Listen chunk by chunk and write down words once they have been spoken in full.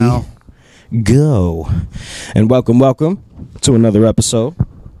go. And welcome to another episode.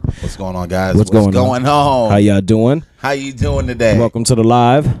 What's going on, guys? What's going on? How y'all doing? How you doing today? Welcome to the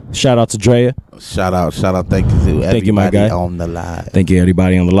live. Shout out to Drea. Shout out. Thank you to everybody. Thank you, my guy. On the live. Thank you,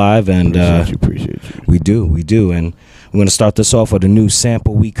 everybody on the live. And appreciate you. We do. And we're going to start this off with a new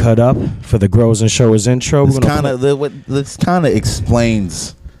sample we cut up for the Growers and Showers intro. This kind of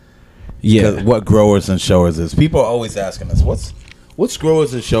explains what Growers and Showers is. People are always asking us, what's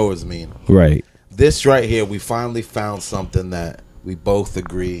Growers and Showers mean? Right. This right here, we finally found something that we both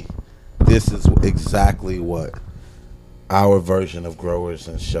agree. This is exactly what our version of Growers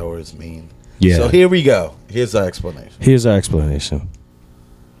and Showers mean. Yeah. So here we go. Here's our explanation.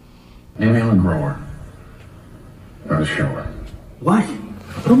 Maybe I'm a grower, not a shower. What?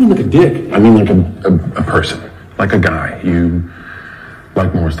 I don't mean like a dick. I mean like a person, like a guy you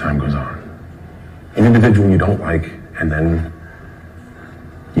like more as time goes on. An individual you don't like, and then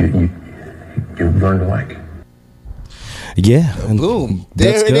you learn to like. Yeah. Boom.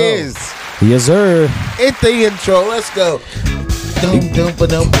 There it is. Yes, sir. Hit the intro. Let's go.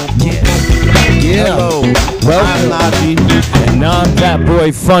 Yeah. Hello. Welcome. I'm Najee. And I'm that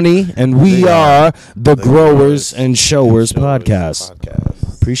boy Funny, and we are the Growers and Showers podcast.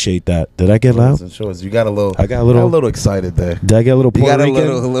 Appreciate that. Did I get loud? You got a little. I got a little excited there. Did I get a little You Puerto got Rican?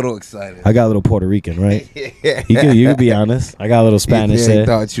 a little excited. I got a little Puerto Rican, right? Yeah. You can be honest. I got a little Spanish I there.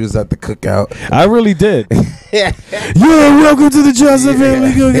 thought you was at the cookout. I really did. Yeah, welcome to the Johnson Family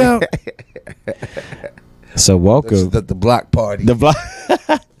Cookout. So welcome. The block party. The block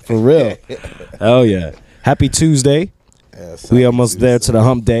for real. Oh yeah. Happy Tuesday. Yes, We almost there to the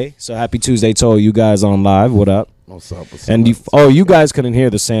hump day. So happy Tuesday to all you guys on live. What up? What's up? And you guys couldn't hear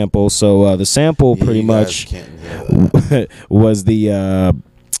the sample. So the sample pretty much was the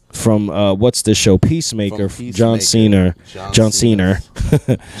from what's the show? Peacemaker. John Cena. John Cena's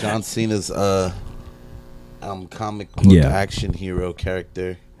comic book action hero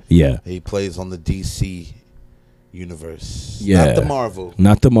character. Yeah. He plays on the DC universe. Yeah. Not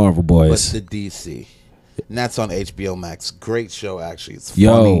the Marvel boys. But the DC. And that's on HBO Max. Great show, actually. It's funny.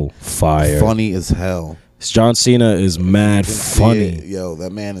 Yo, fire. Funny as hell. John Cena is mad funny. Yo,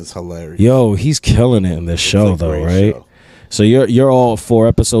 that man is hilarious. Yo, he's killing it in this show, though, right? Show. So you're all 4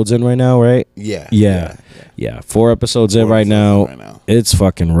 episodes in right now, right? Yeah. 4 episodes in right now. It's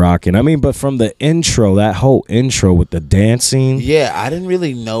fucking rocking. I mean, but from the intro, that whole intro with the dancing. Yeah, I didn't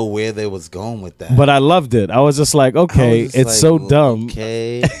really know where they was going with that. But I loved it. I was just like, okay, it's so dumb.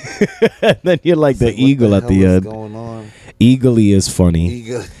 Okay. And then you're like the eagle at the end. Going on? Eagly is funny.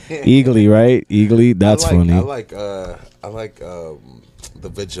 Eagly, right? Eagly, that's funny. I like the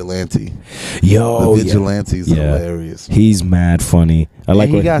vigilante. Yo, the vigilante's hilarious. He's mad funny.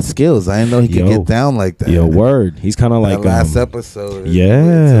 He got skills. I didn't know he could get down like that. Yo, word. He's kind of like last episode.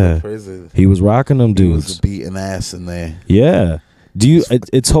 Yeah, prison. He was rocking them dudes. He was beating ass in there. Yeah.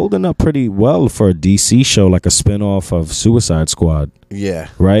 It's holding up pretty well for a DC show, like a spin-off of Suicide Squad. Yeah.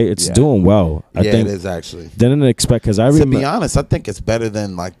 Right? It's doing well. I think it is actually. Didn't expect, because to be honest, I think it's better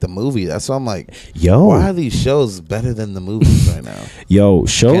than like the movie. That's why I'm like, yo, why are these shows better than the movies right now? Yo,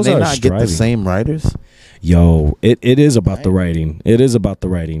 shows Can they are not striving. get the same writers? Yo, it is about the writing. It is about the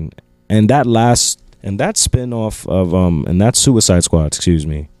writing. And that spin-off of and that Suicide Squad,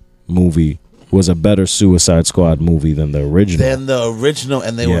 movie was a better Suicide Squad movie than the original.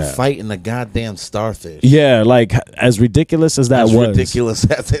 And they were fighting the goddamn starfish. Yeah, like as ridiculous as that was. Ridiculous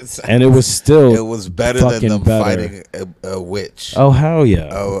as it sounds. And it was still it was better than them fighting a witch. Oh, hell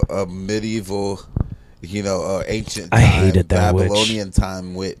yeah. A medieval, ancient time, I hated that Babylonian witch.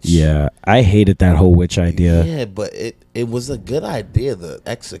 time witch. Yeah, I hated that whole witch idea. Yeah, but it was a good idea. The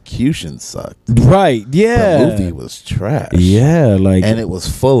execution sucked. Right, yeah. The movie was trash. Yeah, and it was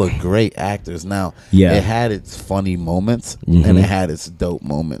full of great actors. Now, it had its funny moments and it had its dope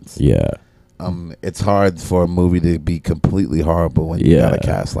moments. Yeah. It's hard for a movie to be completely horrible when you got a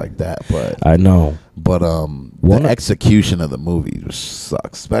cast like that. But I know. But the execution of the movie just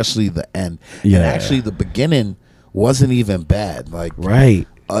sucks, especially the end. Yeah. And actually, the beginning wasn't even bad. Like, right.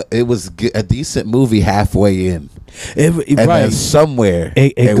 It was a decent movie halfway in. And then somewhere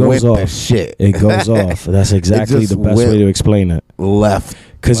it goes went off. to shit. It goes off. That's exactly the best way to explain it. Left.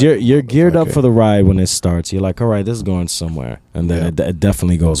 Because you're geared up for the ride when it starts. You're like, all right, this is going somewhere. And then it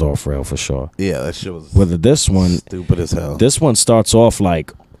definitely goes off rail for sure. Yeah, that shit was whether this one stupid as hell. This one starts off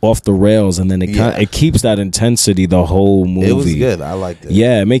like off the rails, and then it keeps that intensity the whole movie. It was good. I liked it.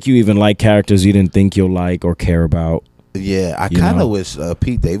 Yeah, make you even like characters you didn't think you'll like or care about. Yeah, I kind of wish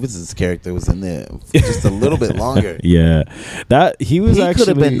Pete Davidson's character was in there just a little bit longer. Yeah, that he could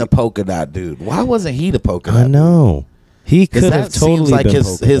have been the polka dot dude. Why wasn't he the polka dot? I know. He could That have totally seems like been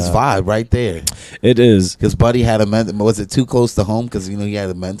his Polka Dot. vibe right there. It is. Because Buddy had was it too close to home? Because he had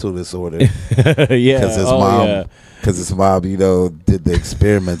a mental disorder. Yeah. Because his mom, Yeah. did the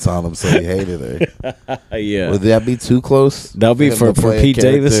experiments on him, so he hated her. Yeah. Would that be too close? That'll be him for to play a Pete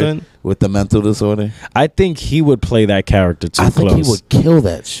character Davidson? with the mental disorder. I think he would play that character too I think close. he would kill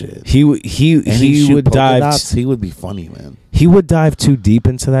that shit. He would polka dive. dots, he would be funny, man. He would dive too deep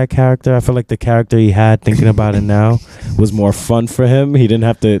into that character. I feel like the character he had, thinking about it now, was more fun for him. He didn't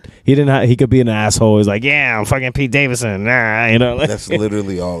have to. He could be an asshole. He's like, yeah, I'm fucking Pete Davidson. Nah, you know. Like, That's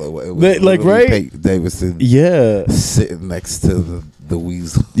literally all it was. It was Like, literally right? Pete Davidson yeah. sitting next to the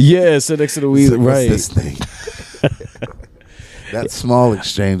weasel. Yeah. Sit next to the weasel. What's Right. this thing? That small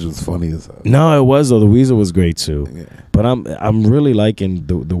exchange was funny as hell. No, it was though. The Weasel was great too. Yeah. But I'm really liking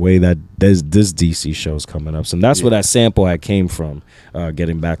the way that this DC show's coming up. So that's where that sample had came from.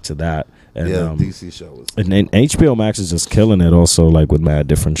 Getting back to that. And, Yeah, DC show was. and HBO Max is just killing it. Also, like with mad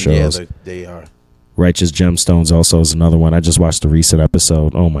different shows. Yeah, they are. Righteous Gemstones also is another one. I just watched the recent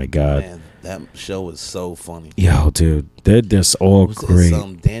episode. Oh my god. Man, that show was so funny. Yo, dude, they're just all What's great.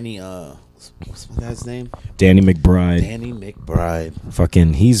 Danny, what's my guy's name? Danny McBride. Danny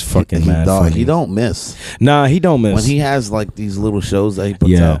McBride. He's fucking mad funny. He don't miss. Nah, he don't miss. When he has like these little shows that he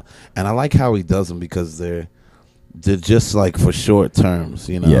puts out, and I like how he does them because they're just like for short terms,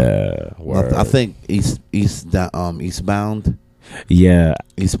 you know. Yeah, word. I think Eastbound. Yeah,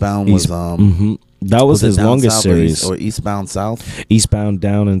 Eastbound was that was his it Down longest South series. or Eastbound South. Eastbound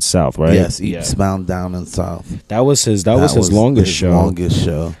Down and South, right? Yes, Eastbound Down and South. That was his longest show. Longest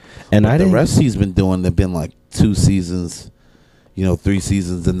show. And but the rest he's been doing, they've been like 2 seasons, 3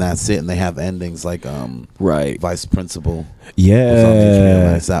 seasons, and that's it. And they have endings like right. Vice Principal. Was on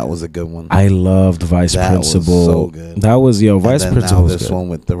Yeah, HBO. That was a good one. I loved Vice That was Principal. so good. That was Vice and then Principal. now Was this good. one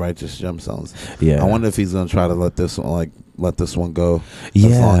with the Righteous Gemstones. Yeah, I wonder if he's gonna try to let this one go as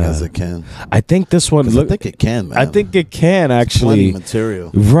Yeah. long as it can. I think this one. 'Cause Look, I think it can, man. I think it can Plenty actually.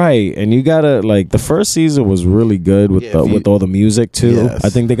 material. Right, and you gotta like the first season was really good with with all the music too. Yes. I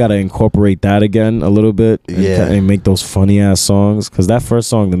think they gotta incorporate that again a little bit, and, and make those funny ass songs. Because that first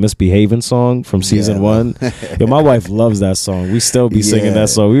song, the Misbehaving song from season 1, my wife loves that song. We still be singing that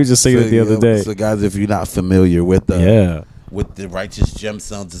song. We were just singing it the other day. So guys, if you're not familiar with with the Righteous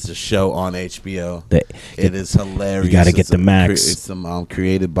Gemstones, it's a show on HBO. It is hilarious. You gotta get the max. It's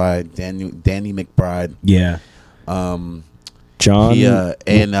created by Danny McBride. Yeah. John. Yeah,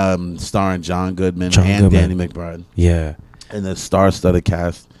 and starring John Goodman and Danny McBride. Yeah. And the star-studded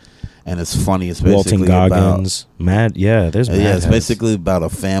cast, and it's funny. It's Walton basically Goggins. There's mad it's heads. basically about a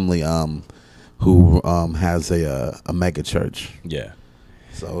family who has a mega church. Yeah.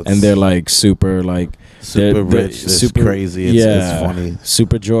 So and they're like super rich. It's super crazy. It's funny.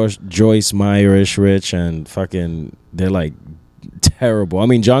 Super Joyce Meyer-ish rich, and fucking they're like terrible. I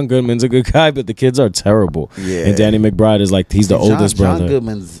mean, John Goodman's a good guy, but the kids are terrible. Yeah. And Danny McBride is like he's the oldest brother. John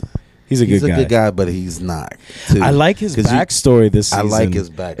Goodman's he's a good guy, but he's not. Too. I like his backstory this season. I like his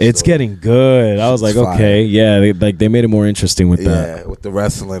backstory. It's getting good. I was like, It's okay, yeah, they made it more interesting with that. Yeah, with the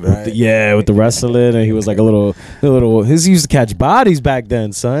wrestling, right? With the wrestling, and he was like a little. He used to catch bodies back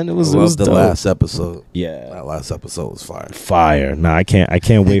then, son. It was the dope. last episode. Yeah, that last episode was fire. Fire. Nah, I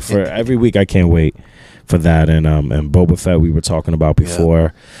can't wait for every week. I can't wait for that. And Boba Fett we were talking about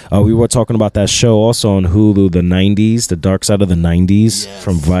before. We were talking about that show also on Hulu, the 90s, the Dark Side of the 90s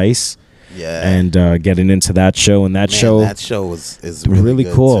from Vice. Yeah, and getting into that show, and that show is really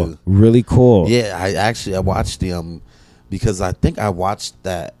cool, too. really cool. Yeah, I watched the because I think I watched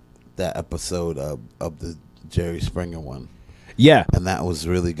that episode of the Jerry Springer one. Yeah, and that was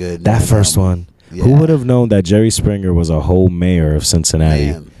really good. That first one. Yeah. Who would have known that Jerry Springer was a whole mayor of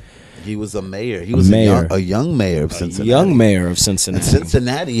Cincinnati? Man. He was a mayor. He was a young mayor of Cincinnati. Young mayor of Cincinnati. And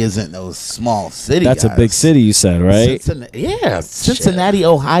Cincinnati isn't no small city. That's a big city, you said, right? Cincinnati,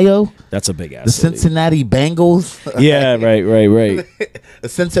 Ohio. That's a big ass. The city. Cincinnati Bengals. Yeah, right. The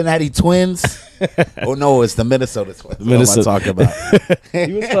Cincinnati Twins. Oh no, it's the Minnesota Twins. What am I talking about?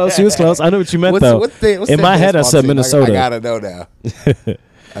 He was close. I know what you meant though. In my head, I said Minnesota. I gotta know now.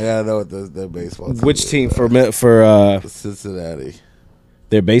 I gotta know what their baseball team Which is. team for Cincinnati?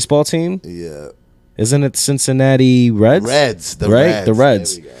 Their baseball team? Yeah. Isn't it Cincinnati Reds? Reds, The Reds. There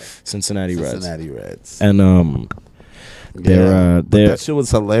we go. Cincinnati Reds. And that shit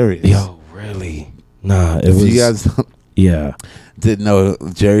was hilarious. Yo, really? Nah, it was. You guys didn't know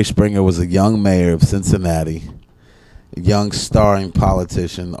Jerry Springer was a young mayor of Cincinnati, a young starring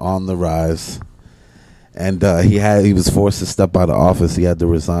politician on the rise, and he was forced to step out of office. He had to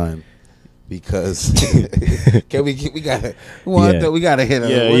resign because can we gotta we gotta hit him.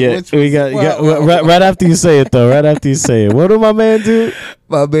 Right after you say it though. Right after you say it, what did my man do?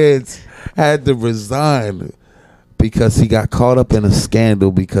 My man had to resign because he got caught up in a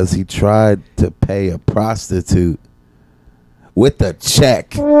scandal because he tried to pay a prostitute with a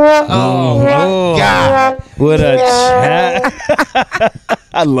check. Oh my God! With a check.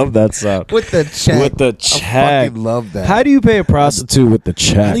 I love that sound. With the check. With the check. I fucking love that. How do you pay a prostitute with the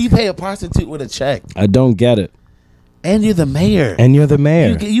check? How do you pay a prostitute with a check? I don't get it. And you're the mayor. And you're the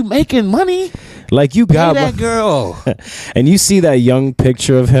mayor. You making money? Like you got that girl. And you see that young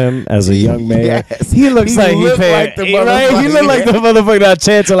picture of him as a young mayor. Yes. He looks like he paid. Like the He looked like the motherfucker that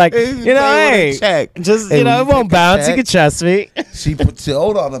chance of like, hey, just it won't bounce. You can trust me. She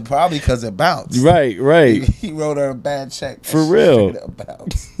hold on him probably because it bounced. Right. He wrote her a bad check for real.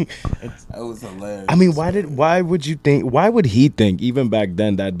 That was hilarious. I mean, why would you think? Why would he think even back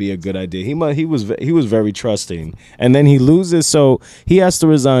then that'd be a good idea? He was very trusting, and then he loses, so he has to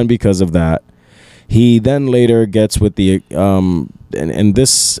resign because of that. He then later gets with the and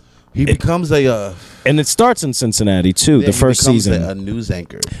this he becomes and it starts in Cincinnati too. The first season, a news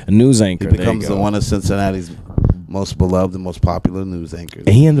anchor. A news anchor. He becomes one of Cincinnati's most beloved and most popular news anchors.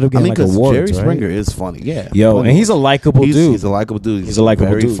 And he ended up getting awards. Jerry Springer is funny. Yeah, and he's a likable dude. He's a likable dude. He's a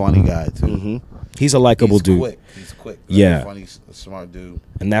likable very dude. Funny guy too. Mm-hmm. He's a likable dude. He's quick. Yeah. Funny, smart dude.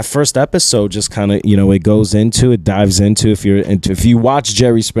 And that first episode just kind of, it dives into, if you watch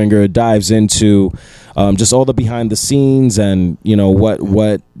Jerry Springer, it dives into just all the behind the scenes and,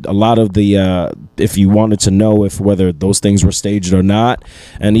 what a lot of the, if you wanted to know whether those things were staged or not.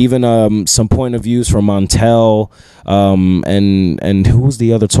 And even some point of views from Montel and who was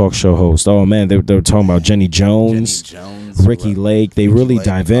the other talk show host? Oh, man, they were talking about Jenny Jones, Ricky Lake. They really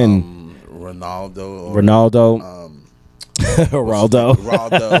dive in. Ronaldo.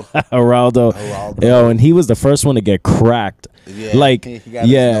 Yo, and he was the first one to get cracked.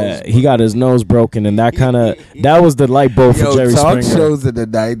 He got his nose broken, and that was the light bulb for Jerry Springer. Talk shows in the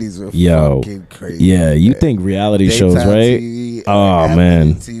 90s were fucking crazy. Yeah, you think reality shows, right? TV,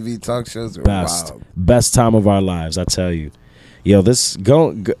 man, TV talk shows were best time of our lives, I tell you. Yo, this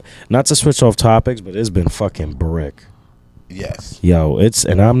not to switch off topics, but it's been fucking brick. Yes. Yo,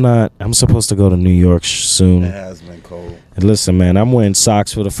 I'm supposed to go to New York soon. It has been cold. And listen, man, I'm wearing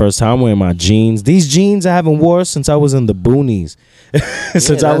socks for the first time. I'm wearing my jeans. These jeans I haven't worn since I was in the boonies.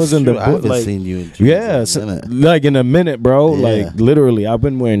 Since I was in the I haven't seen you in jeans in a minute. Like in a minute, bro. Yeah. Like literally, I've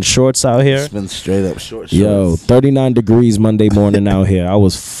been wearing shorts out here. It's been straight up shorts. Yo, 39 degrees Monday morning out here. I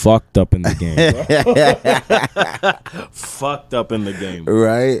was fucked up in the game. Fucked up in the game.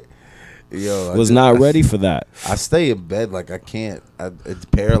 Right? Yo, was not ready for that. I stay in bed like I can't.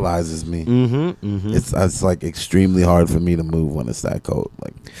 It paralyzes me. It's like extremely hard for me to move when it's that cold.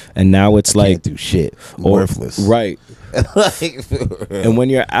 Like, and now it's I can't do shit. I'm worthless. Right. And when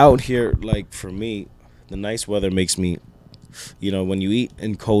you're out here, like for me, the nice weather makes me, when you eat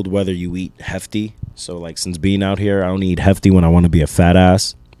in cold weather, you eat hefty. So like since being out here, I only eat hefty when I want to be a fat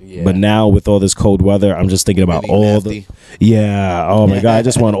ass. Yeah. But now with all this cold weather, I'm just thinking about all the oh my God, I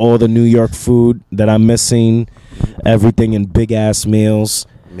just want all the New York food that I'm missing, everything in big ass meals.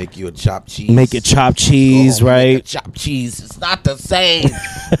 Make you a chopped cheese. Make it chopped cheese, right? Make a chopped cheese. It's not the same.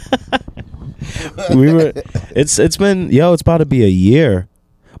 It's been it's about to be a year.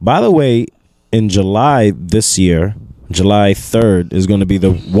 By the way, in July this year, July 3rd is going to be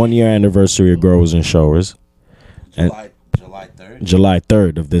the 1 year anniversary of Growers and Showers. July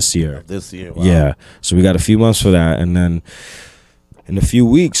 3rd of this year. Wow. Yeah. So we got a few months for that. And then in a few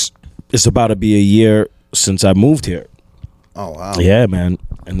weeks, it's about to be a year since I moved here. Oh, wow. Yeah, man.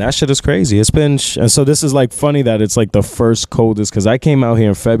 And that shit is crazy. It's been, and so this is like funny that it's like the first coldest, because I came out here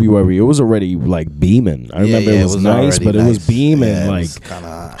in February. It was already like beaming. I remember it was nice, but it was beaming, like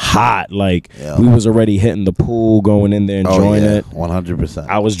hot. Like we was already hitting the pool, going in there, enjoying it. 100%.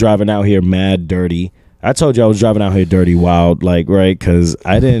 I was driving out here mad dirty. I told you I was driving out here dirty wild, like, right? Because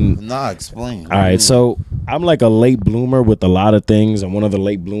I didn't. Nah, explain. All right, so I'm like a late bloomer with a lot of things, and one of the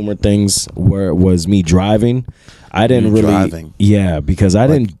late bloomer things was me driving. I didn't really. Driving. Yeah, because I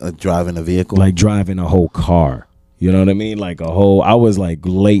didn't. Driving a vehicle? Like driving a whole car. You know what I mean? Like I was like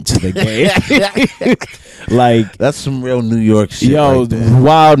late to the game. Like that's some real New York shit. Yo, right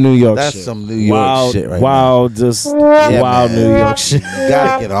wild New York that's shit. Some New York shit right wild, now. Just wild New York shit. You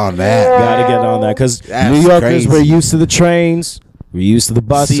gotta get on that. Gotta get on that. Because New Yorkers, we're used to the trains. We're used to the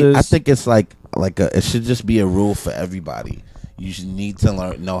buses. See, I think it's like it should just be a rule for everybody. You should need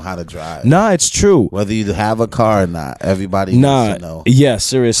to know how to drive. Nah, it's true. Whether you have a car or not, everybody needs to know. Yeah,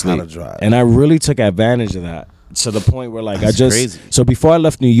 seriously. How to drive. And I really took advantage of that. to the point where like That's I just crazy. so before I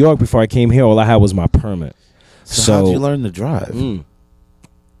left New York, before I came here, all I had was my permit. So how'd you learn to drive?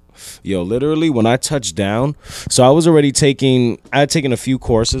 Yo, literally when I touched down, so I was already I had taken a few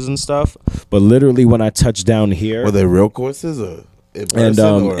courses and stuff, but literally when I touched down here, Were they real courses or in and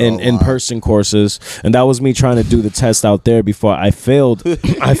person or in online? person courses, and that was me trying to do the test out there before I failed.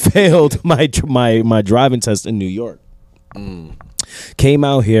 I failed my driving test in New York. Came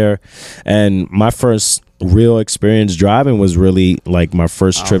out here, and my first real experience driving was really like my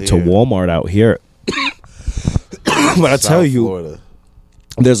first trip to here. Walmart out here. But I tell South you, Florida.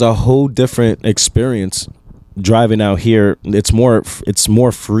 there's a whole different experience driving out here. It's more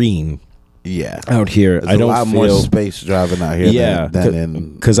freeing Yeah. out here. There's I don't a lot feel more space driving out here yeah, than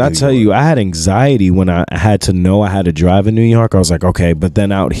in because I New tell York. you, I had anxiety when I had to know I had to drive in New York. I was like, okay, but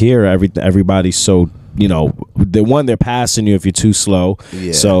then out here, everybody's so they're passing you if you're too slow.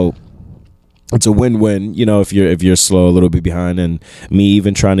 Yeah. So it's a win-win, if you're slow a little bit behind, and me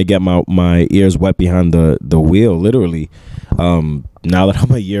even trying to get my ears wet behind the wheel, literally. Now that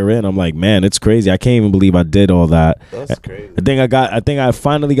I'm a year in, I'm like, man, it's crazy. I can't even believe I did all that. That's crazy. I think I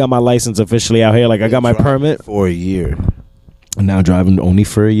finally got my license officially out here. Like I got my Driving permit. for a year. And now driving only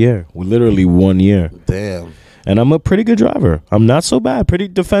for a year. Literally 1 year. Damn. And I'm a pretty good driver. I'm not so bad. Pretty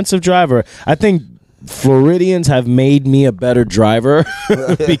defensive driver. I think Floridians have made me a better driver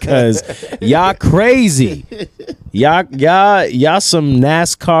because y'all crazy. Y'all some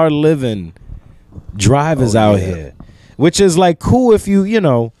NASCAR living drivers out here. Which is like cool if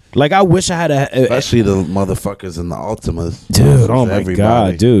like I wish I had Especially the motherfuckers in the Ultimas. dude, oh my Everybody.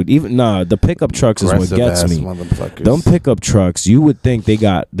 god, dude. Even the pickup trucks is what gets Aggressive-ass me. motherfuckers. Them pickup trucks, you would think they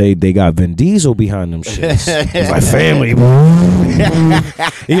got Vin Diesel behind them shits. It's like family,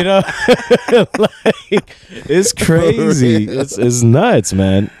 like it's crazy. It's nuts,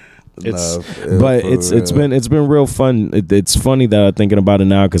 man. It's been real fun. It's funny that I'm thinking about it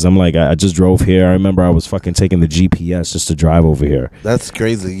now because I'm like I just drove here. I remember I was fucking taking the GPS just to drive over here. That's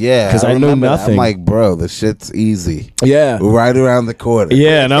crazy. Yeah. 'Cause I know remember that. nothing. I'm like, bro, the shit's easy. Yeah, Right around the corner.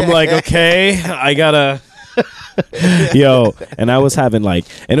 yeah, and I'm like, okay, I gotta. Yo, and I was having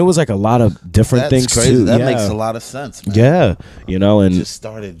and it was like a lot of different That's things crazy. too. That yeah. makes a lot of sense, man. Yeah, and Just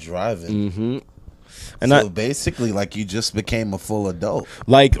started driving. and So basically, like you just became a full adult.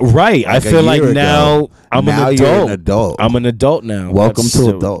 right. I Like a feel like year now ago. I'm Now an you're adult. an adult. I'm an adult now. Welcome That's to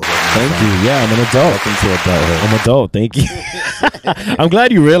so- adult. Thank you. Yeah, I'm an adult. Welcome to adulthood. I'm adult. Thank you. I'm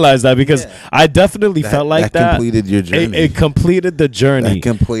glad you realized that because I definitely felt like that. completed your journey. It completed the journey. That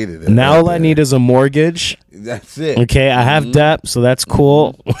completed it. Now right all I there. need is a mortgage. That's it. Okay, I have debt, so that's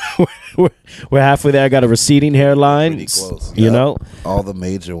cool. We're halfway there. I got a receding hairline. Pretty close. You Yep. know? all the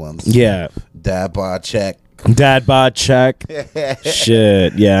major ones. Yeah. Dad bod check. Dad bod check.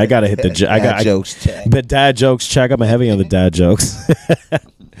 Shit. Yeah, I gotta hit the. Dad jokes check. But dad jokes check. I'm heavy on the dad jokes.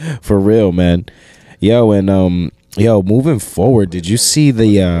 For real, man. Yo, and moving forward, did you see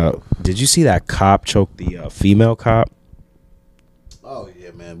that cop choke the female cop? Oh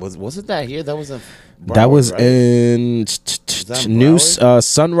yeah, man. Was it that here? That was in. That was right? in that New Broward?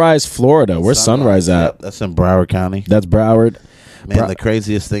 Sunrise, Florida. Where's Sunrise at? Yep, that's in Broward County. That's Broward. Man, the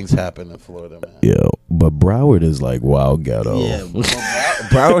craziest things happen in Florida, man. Yo, but Broward is like wild ghetto. Yeah,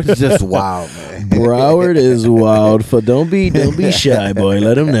 Broward is just wild, man. Broward is wild. Don't be shy, boy.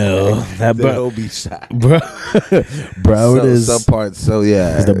 Let him know that Don't be shy. Broward is some parts. So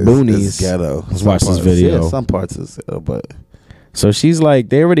yeah, it's the boonies. It's ghetto. Let's Some watch this parts- video. Yeah, some parts is ghetto, but So she's like,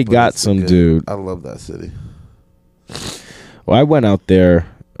 they already got it's some good. dude. I love that city. Well, I went out there.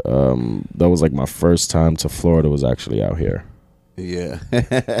 That was like my first time to Florida. Was actually out here. Yeah.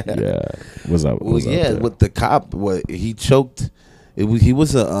 Yeah, was out. Well, was out yeah, there. with the cop, what he choked. He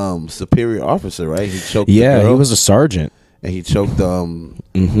was a superior officer, right? He choked. Yeah, the girl, he was a sergeant. and he choked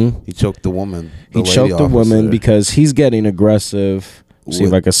He choked the woman. He lady choked the woman officer. because he's getting aggressive. See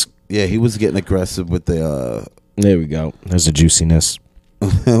if With- I can. Yeah, he was getting aggressive with the. There we go. There's the juiciness.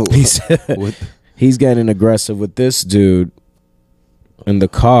 He's he's getting aggressive with this dude in the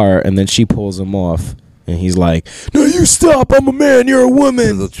car, and then she pulls him off, and he's like, "No, you stop! I'm a man. You're a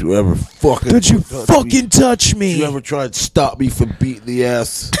woman. Don't you ever fucking? Don't you touch fucking me. touch Don't me!" you ever try to stop me from beating the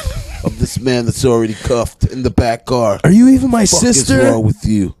ass of this man that's already cuffed in the back car? Are you even my Fuck is sister? wrong with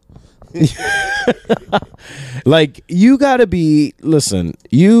you? Like, you gotta be. Listen,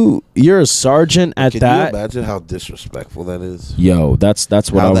 you're a sergeant at Can that. you imagine how disrespectful that is? Yo, that's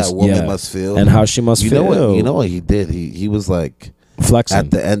what How I was. that woman yeah. must feel, and how she must you feel. Know what, you know what he did? He was like, flexing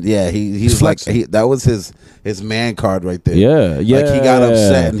at the end. Yeah, he's like flexing. that was his man card right there. Yeah, yeah. Like he got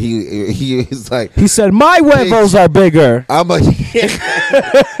upset and he's like, he said, "My huevos are bigger." I'm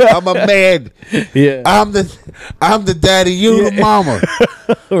a man. Yeah, I'm the daddy. You the mama.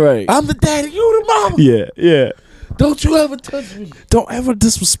 right. I'm the daddy. You the mama. Yeah, yeah. Don't you ever touch me. Don't ever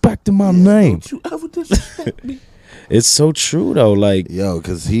disrespect my name. Don't you ever disrespect me. It's so true though. Like, Yo,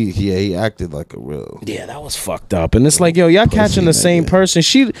 because he acted like a real. yeah, that was fucked up. And it's like, yo, y'all catching the same nigga. person.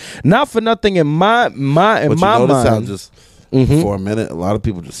 She, not for nothing in my But you notice how mind, just for a minute, a lot of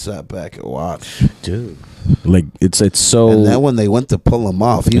people just sat back and watched. dude. Like it's so. And then when they went to pull him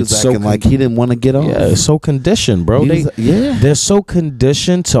off, he was It's so acting like he didn't want to get off. Yeah, it's so conditioned, bro. He was- yeah. They're so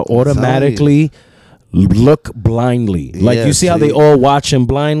conditioned to automatically look blindly. Like Yeah, you see how they see? all watch him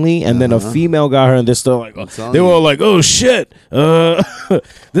blindly, and then a female got her, and they're still like, telling they were you. all like, "Oh shit,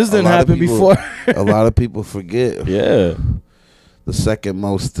 this didn't lot of happen people- before." A lot of people forget Yeah, the second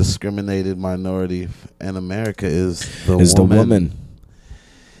most discriminated minority in America is the woman.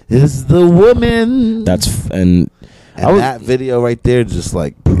 Is the woman. And And I was that video right there just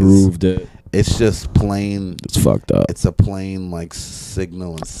like proved it. It's just plain. It's fucked up. It's a plain like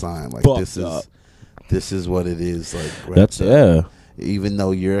signal and sign. Like Fucked up. this is what it is. Like That's yeah, Even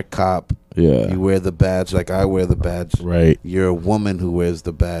though you're a cop, yeah, you wear the badge like I wear the badge. right, You're a woman who wears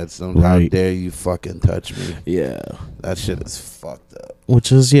the badge. So how Right. dare you fucking touch me? yeah. That shit is fucked up.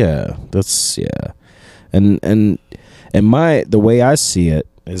 Which is that's and the way I see it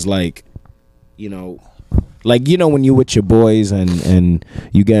is like, when you with your boys and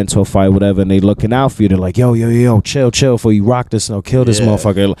you get into a fight, whatever, and they looking out for you, they're like, yo, chill before you rock this, no, kill this Yeah.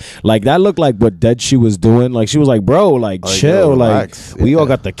 motherfucker. Like that looked like what Dead She was doing. Like she was like, bro, like Like, chill, yo, like relax. we all Yeah.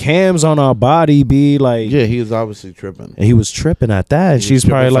 got the cams on our body, be like, Yeah, he was obviously tripping. and he was tripping at that. And He she's was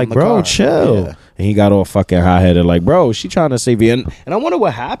probably tripping like, from the bro, car. chill. Yeah. And he got all fucking hot headed, like, bro, she trying to save you. And I wonder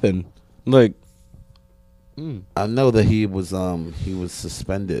what happened. Like, I know that he was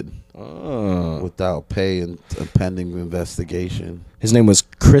suspended without pay and pending investigation. his name was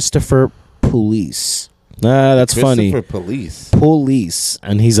Christopher Police. Nah, that's funny. Christopher Police. Police.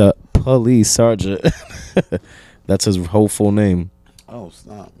 And he's a police sergeant. That's his whole full name. Oh,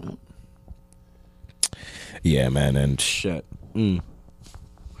 stop, man. Yeah, man. And shit.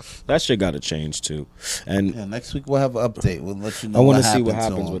 That shit got to change too. And Yeah, next week we'll have an update. We'll let you know. I want to see happened what to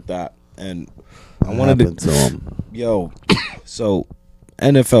happens him. with that. And I What wanted happened to. to him. Yo, so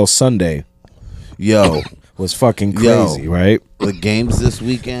NFL Sunday Yo, was fucking Yo. crazy, right? the games this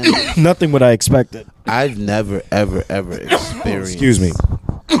weekend. Nothing what I expected. I've never, ever, ever experienced. Excuse me.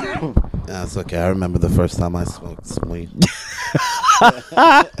 That's okay. I remember the first time I smoked some weed.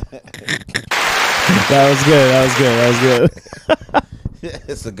 That was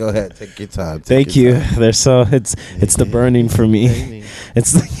good. So go ahead, take your time. Thank you. They're so it's the burning for me.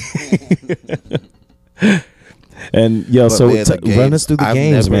 It's the and yo, so run us through the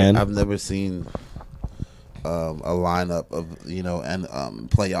games, man. I've never seen a lineup of and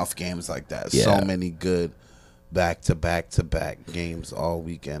playoff games like that. Yeah. So many good back to back games all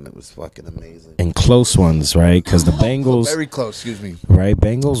weekend. It was fucking amazing. And close ones, right? Because the Bengals, Very close. Excuse me. right?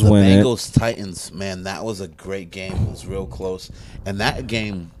 Bengals The win Bengals Titans, man, that was a great game. It was real close, and that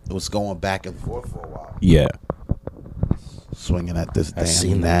game was going back and forth for a while. it. Yeah. Swinging at this damn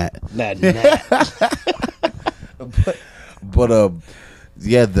seen gnat. That But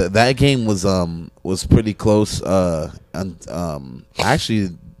yeah, that game was pretty close. And actually,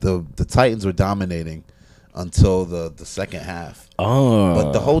 the Titans were dominating until the second half. Oh.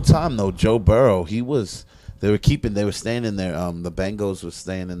 But the whole time though, Joe Burrow, they were staying in there. The Bengals were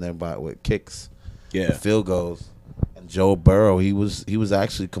staying in there with kicks, Yeah. field goals, and Joe Burrow, he was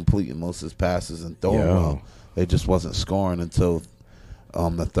actually completing most of his passes and throwing Yo. well. They just wasn't scoring until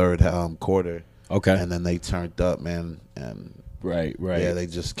the third quarter. Okay. And then they turned up, man, and Right. yeah, they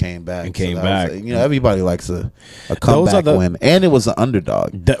just came back. And came that back. was, everybody likes a comeback win, and it was an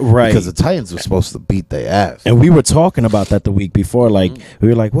underdog, Right. Because the Titans were supposed to beat their ass. And we were talking about that the week before. Like we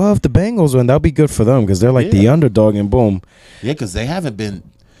were like, well, if the Bengals win, that'll be good for them because they're like the underdog. And boom, Yeah, because they haven't been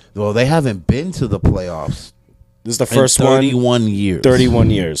to the playoffs. this is the first in one. 31 years. 31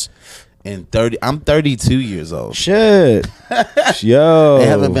 years. I'm 32 years old. Shit. Yo. They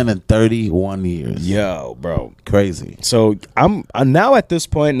haven't been in 31 years. Yo, bro. Crazy. So I'm now at this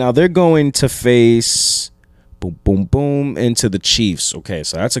point. Now they're going to face boom into the Chiefs. Okay,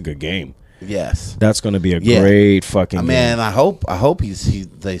 so that's a good game. Yes. That's going to be a Yeah. great fucking game. Man, I hope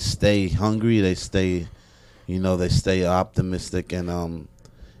they stay hungry. They stay, they stay optimistic and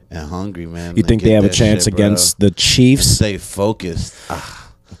hungry, man. You think they have a chance against the Chiefs? Stay focused.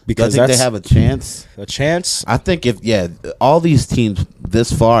 because I think that's they have a chance. a chance. I think all these teams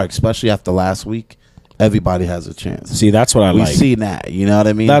this far, especially after last week, everybody has a chance. See, that's what I We like. see that, you know what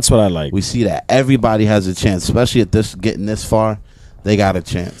I mean? That's what I like. We see that everybody has a chance, especially at this getting this far. They got a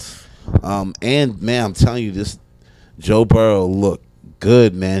chance. And man, I'm telling you, this Joe Burrow looked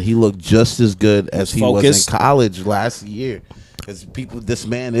good, man. He looked just as good as he was Focused. in college last year. Because this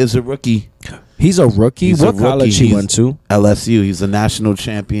man is a rookie. He's a rookie. He's What a rookie. college he He's went to? LSU. He's a national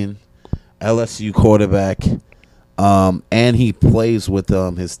champion, LSU quarterback, and he plays with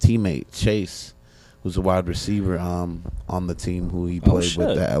his teammate Chase, who's a wide receiver on the team who he played shit.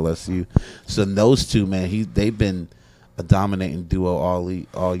 with at LSU. So those two, man, they've been a dominating duo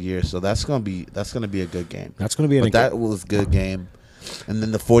all year. So that's gonna be a good game. That's going to be an That was a good game. And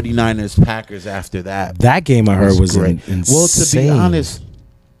then the 49ers Packers after that. That game I heard was great. insane. Well, to be honest,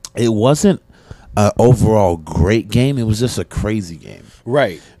 it wasn't an overall great game. It was just a crazy game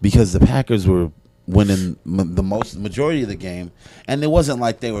right? because the Packers were winning the majority of the game, and it wasn't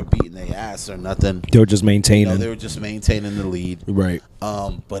like they were beating their ass or nothing. They were just maintaining. They were just maintaining the lead. Right.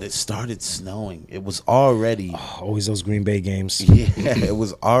 But it started snowing. It was already Always those Green Bay games. yeah, it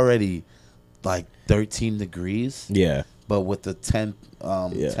was already like 13 degrees. Yeah. But with the 10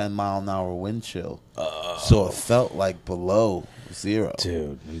 Yeah. mile an hour wind chill, so it felt like below zero.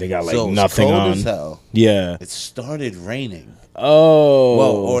 Dude, they got like So it was nothing cold on. as hell. Yeah. It started raining. Oh.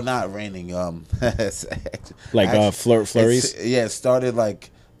 Well, or not raining. Flurries. Yeah, it started like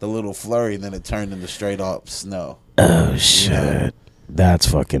the little flurry, and then it turned into straight up snow. Oh shit. That's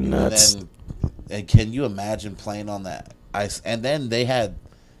fucking nuts. And can you imagine playing on that ice? And then they have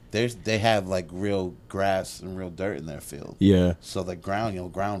like real grass and real dirt in their field. Yeah. So the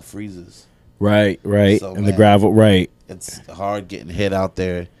ground freezes. Right. So, and the man, gravel. Right. It's hard getting hit out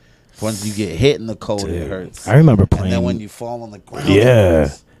there. Once you get hit in the cold, it hurts. I remember playing. And then when you fall on the ground, Yeah. it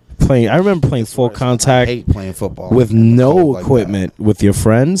hurts. I remember playing It's full worse. contact I hate playing football with in the cold no like that. equipment with your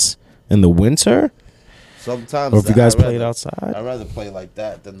friends in the winter. Sometimes, Or if you guys I'd played rather- outside. I'd rather play like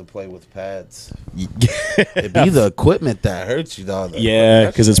that than to play with pads. It'd be the equipment that hurts you, dog. Yeah,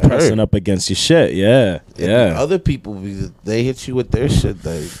 because it's pressing up against your shit. Yeah. Yeah. Other people, they hit you with their shit.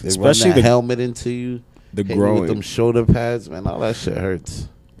 They Especially run that the- helmet into you. the hit you with growing. them shoulder pads, man. All that shit hurts.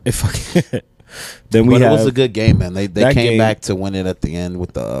 If then we But have it was a good game, man. They that came game- back to win it at the end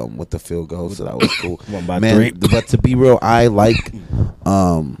with the field goal, so that was cool. Won by Man, 3. but to be real, I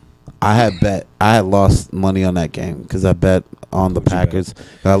had lost money on that game because I bet on the What'd you bet? Packers.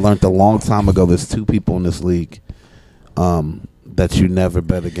 I learned a long time ago there's two people in this league that you never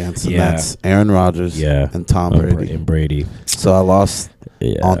bet against, and Yeah. that's Aaron Rodgers and Tom Brady. And Brady. So I lost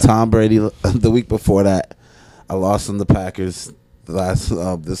Yeah. on Tom Brady the week before that. I lost on the Packers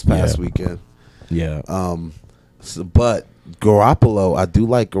this past Yeah. weekend. Yeah. But Garoppolo, I do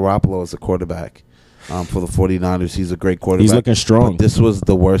like Garoppolo as a quarterback for the 49ers. He's a great quarterback. He's looking strong. But this was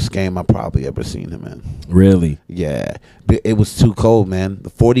the worst game I probably ever seen him in. Really? Yeah. But it was too cold, man. The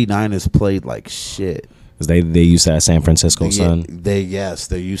 49ers played like shit. Because they used to that San Francisco sun. They're used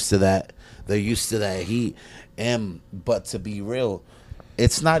to that. They're used to that heat. But to be real,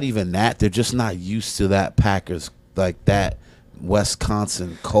 it's not even that. They're just not used to that Packers, like that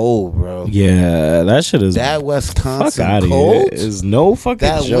Wisconsin cold, bro. Yeah, that shit is That fuck Wisconsin out of cold here. Is no fucking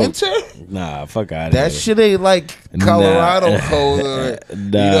that joke. winter. Nah, fuck out of here. That shit ain't like Colorado Nah. cold or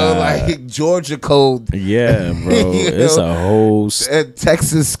Nah. like Georgia cold. Yeah, bro. You It's know? a whole. And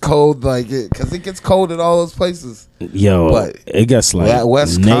Texas cold like it because it gets cold in all those places. Yo, But it gets like that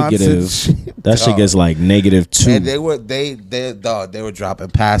Wisconsin negative. shit, That shit dog. gets like -2. And they were dropping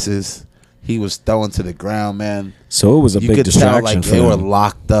passes. He was throwing to the ground, man. So it was a You big could tell distraction like for they were him.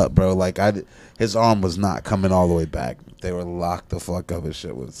 locked up, bro. Like his arm was not coming all the way back. They were locked the fuck up. His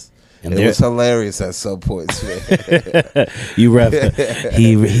shit was. And It was hilarious at some points, man. You ref.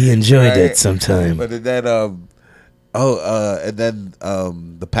 he enjoyed Right. it sometime. But then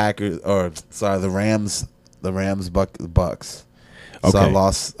the Packers the Rams Bucks. So Okay.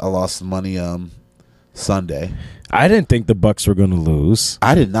 I lost money Sunday. I didn't think the Bucks were gonna lose.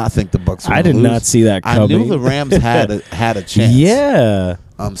 I did not think the Bucks were I gonna did lose. not see that I coming. knew the Rams had a chance. Yeah.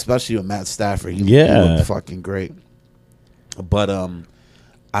 Especially with Matt Stafford. He Yeah. looked fucking great. But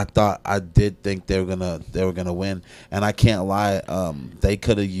I did think they were gonna win, and I can't lie. They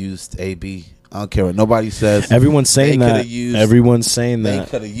could have used AB. I don't care what nobody says. Everyone's saying They that. coulda used- Everyone's saying They that.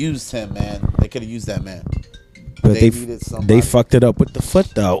 could have used him, man. They could have used that man. But they needed somebody. they fucked it up with the foot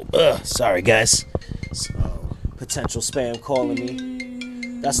though. Sorry guys. Potential spam calling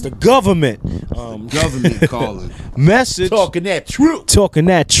me. That's the government. Government calling. Message. Talking that truth. Talking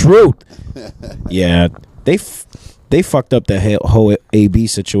that truth. Yeah, they fucked up the whole AB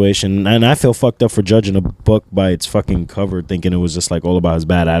situation, and I feel fucked up for judging a book by its fucking cover, thinking it was just like all about his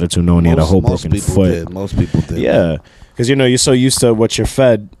bad attitude, knowing he had a whole broken foot. Most people did. Yeah, because you're so used to what you're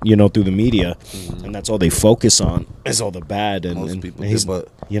fed, through the media, and that's all they focus on is all the bad. And, Most people he's, did, but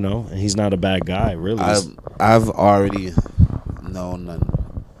and he's not a bad guy, really. I've already known,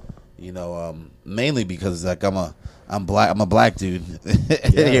 mainly because like I'm a black dude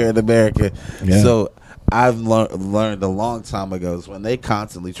here in America, so. I've learned a long time ago is when they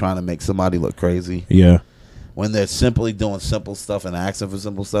constantly trying to make somebody look crazy. Yeah. When they're simply doing simple stuff and asking for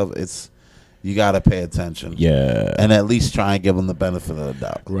simple stuff, you got to pay attention. Yeah. And at least try and give them the benefit of the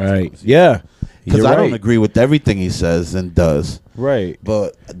doubt. Right. Yeah. Because I don't agree with everything he says and does. Right.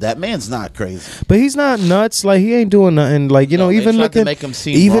 But that man's not crazy. But he's not nuts. Like, he ain't doing nothing. Like, even looking, make him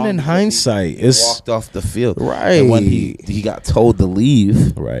seem even wrong in hindsight, he walked off the field. Right. And when he got told to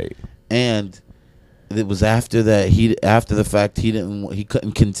leave. Right. And it was after that after the fact he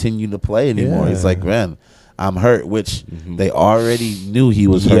couldn't continue to play anymore. He's like, man, I'm hurt, which they already knew he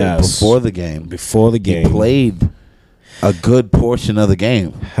was hurt before the game. He played a good portion of the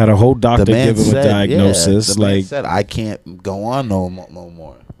game. Had a whole doctor give him a diagnosis. The man said, I can't go on no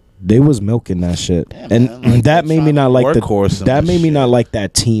more. They was milking that shit, yeah, and like, that made me not like that made me not like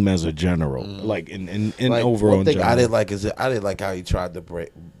that team as a general. Like in like, overall. One thing I didn't like I didn't like how he tried to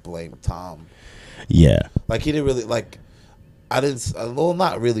blame Tom. Yeah, like he didn't really like.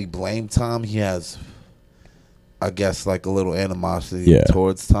 Not really blame Tom. He has, I guess, like a little animosity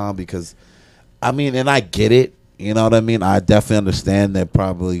towards Tom because, and I get it. You know what I mean? I definitely understand they're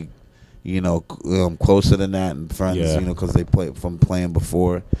probably, closer than that and friends. Because they playing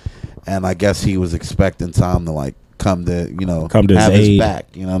before, and I guess he was expecting Tom to like come to have his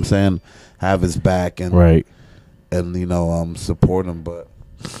back. You know what I'm saying? Have his back and and support him, but.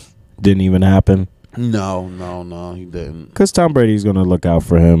 Didn't even happen. No, he didn't. Because Tom Brady's going to look out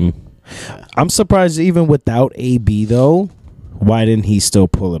for him. I'm surprised even without AB, though, why didn't he still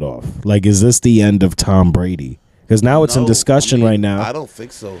pull it off? Like, is this the end of Tom Brady? Because now it's in discussion right now. I don't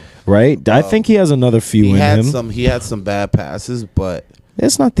think so. Right? I think he has another few in him. He had some bad passes, but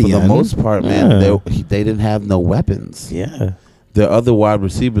it's not the end. For the most part, man, they didn't have no weapons. Yeah. Their other wide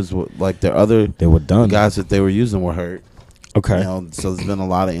receivers, they were done. Guys that they were using were hurt. Okay. So there's been a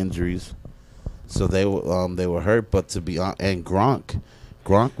lot of injuries. So they were hurt, but and Gronk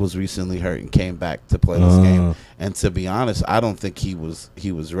was recently hurt and came back to play this game. And to be honest, I don't think he was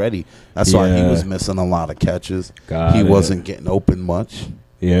ready. That's why he was missing a lot of catches. He wasn't getting open much.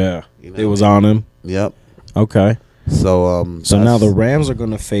 Yeah. It was on him. Yep. Okay. So now the Rams are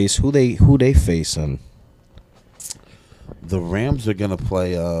going to face who they facing? The Rams are going to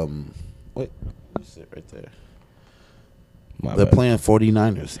play wait, let me sit right there. They're playing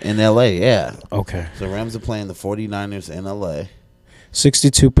 49ers in L.A., yeah. Okay. So Rams are playing the 49ers in L.A.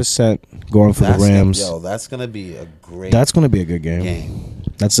 62% going for the Rams. That's going to be a great That's going to be a good game.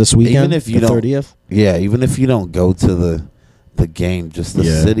 That's this weekend, even if you the 30th? Yeah, even if you don't go to the game, just the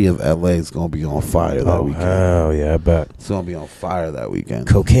city of L.A. is going to be on fire that weekend. Oh, yeah, I bet. It's going to be on fire that weekend.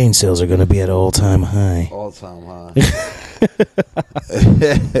 Cocaine sales are going to be at all-time high. All-time high.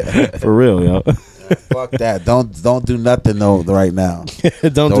 For real, yo. Fuck that. Don't do nothing right now.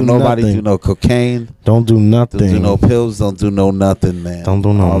 Don't do nobody nothing. do no cocaine. Don't do nothing. Don't do no pills. Don't do no nothing, man. Don't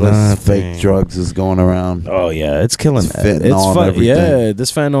do no All nothing. this fake drugs is going around. Oh yeah, it's killing. It's fentanyl on everything. Yeah,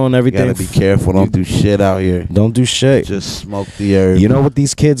 this fentanyl on everything. You gotta be careful. Don't do shit out here. Don't do shit. Just smoke the herb. You know what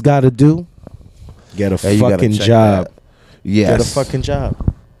these kids got to do? Get a fucking job. Yes. Get a fucking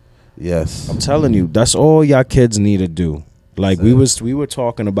job. Yes. I'm telling you, that's all y'all kids need to do. Like we were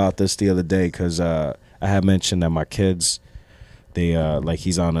talking about this the other day because I had mentioned that my kids, they like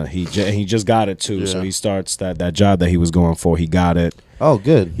he just got it too. Yeah. So he starts that job that he was going for. He got it. Oh,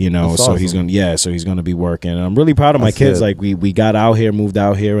 good. That's so awesome. He's gonna be working. And I'm really proud of my kids. Good. Like we got out here, moved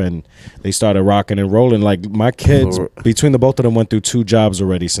out here, and they started rocking and rolling. Like my kids, between the both of them, went through 2 jobs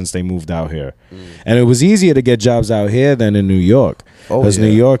already since they moved out here. And it was easier to get jobs out here than in New York. Because New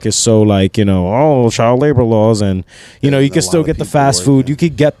York is so like, child labor laws, and you can still get the fast food. You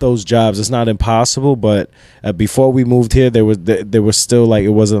could get those jobs. It's not impossible, but before we moved here, there was still like, it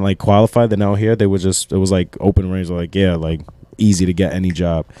wasn't like qualified. Then out here, it was like open range, like easy to get any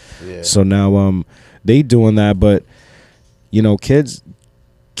job. Yeah. So now they doing that, but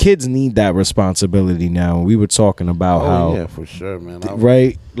kids need that responsibility now. We were talking about how for sure, man.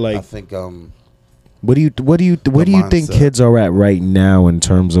 Right? Like I think What do you think kids are at right now in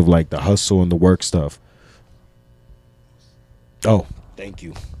terms of like the hustle and the work stuff? Oh, thank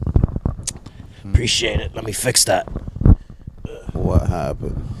you. Appreciate it. Let me fix that. What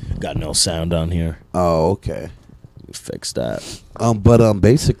happened? Got no sound on here. Oh, okay. fix that. But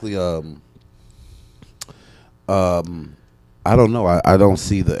basically, I don't know. I don't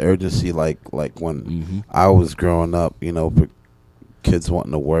see the urgency like when I was growing up. You know, for kids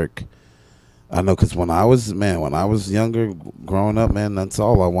wanting to work. I know because when I was younger, growing up, man, that's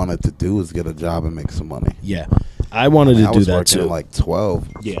all I wanted to do was get a job and make some money. Yeah, I wanted to do that working too. Like 12.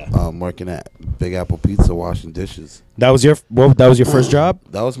 Yeah. Working at Big Apple Pizza, washing dishes. That was your first job?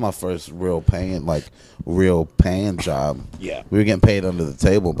 That was my first real paying job. Yeah. We were getting paid under the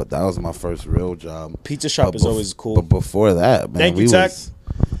table, but that was my first real job. Pizza shop is always cool. But before that, man, Thank you, Tech.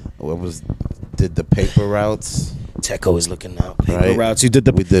 Did the paper routes. Techo is looking out. Paper Right. routes. We did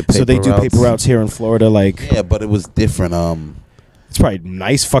so they paper do routes. paper routes here in Florida. Like, Yeah, but it was different. it's probably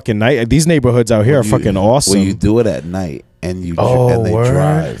nice fucking night. These neighborhoods out here are fucking awesome. Well, you do it at night, and you Oh, they word.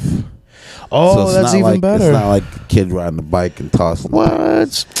 drive. Oh, So it's that's not even like, better. It's not like a kid riding a bike and tossing.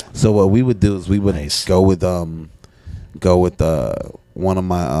 What? So what we would do is we would Nice. go with one of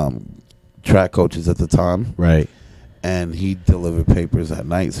my track coaches at the time, Right. and he delivered papers at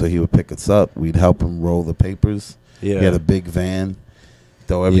night. So he would pick us up. We'd help him roll the papers. Yeah. He had a big van.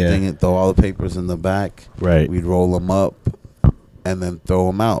 Throw everything, throw all the papers in the back. Right. We'd roll them up, and then throw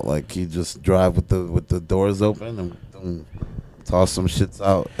them out. Like he'd just drive with the doors open and toss some shits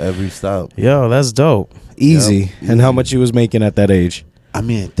out every stop. Yo, that's dope. Easy. Yep. And how much he was making at that age? I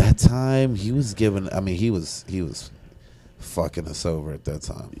mean, at that time, he was giving. I mean, he was fucking us over at that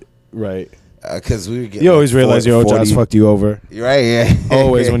time. Right. Because we were getting. You always realize your old 40 jobs fucked you over. Right, yeah.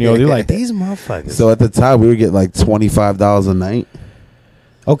 Always when you're like, these motherfuckers. So at the time, we were getting like $25 a night.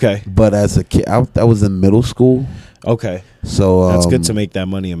 Okay. But as a kid, I was in middle school. Okay. So That's good to make that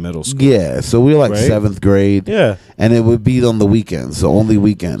money in middle school. Yeah, so we were like Right? 7th grade. Yeah. And it would be on the weekends, so only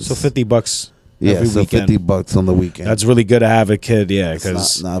weekends. So $50 Yeah, every so weekend. $50 on the weekend. That's really good to have a kid, yeah, It's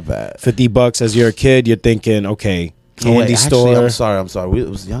because not bad. $50 as you're a kid, you're thinking, okay, Oh, candy wait, store. Actually, I'm sorry. It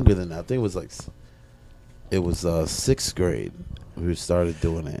was younger than that. I think it was like, it was 6th grade. We started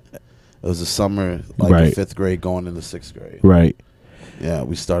doing it. It was a summer, like Right. 5th grade going into 6th grade. Right. Yeah,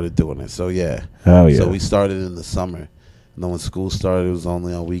 we started doing it. So yeah. Hell yeah. So we started in the summer. And then when school started, it was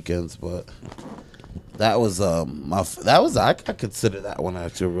only on weekends. But that was I consider that one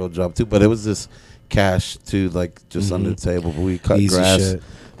actually a real job too. But it was just cash too, like just under the table. But we cut Easy grass, shit.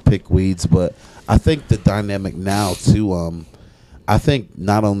 pick weeds. But I think the dynamic now too. I think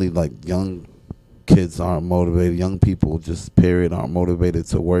not only like young kids aren't motivated, young people just period aren't motivated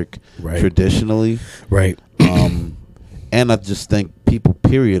to work Right. traditionally. Right. And I just think people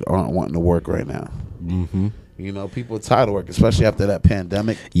period aren't wanting to work right now. Mm-hmm. You know, people are tired of work, especially after that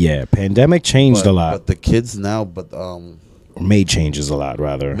pandemic. Yeah, pandemic changed a lot. But the kids now, Or made changes a lot,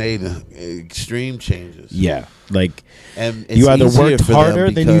 rather. made extreme changes. Yeah. Like, And it's you either easier worked for them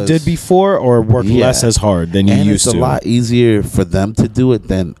harder than you did because- before or worked Yeah. less as hard than you and used it's to. a lot easier for them to do it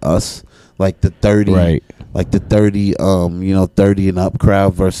than us. Like the 30, Right. like the 30, 30 and up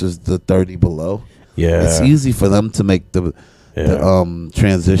crowd versus the 30 below. Yeah. It's easy for them to make the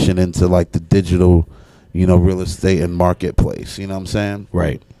transition into like the digital, real estate and marketplace. You know what I'm saying?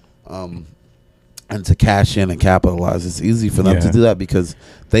 Right. And to cash in and capitalize. It's easy for them Yeah. to do that because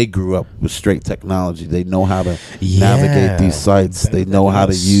they grew up with straight technology. They know how to Yeah. navigate these sites. Better They know than how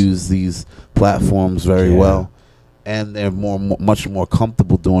to us. use these platforms very Yeah. well. And they're much more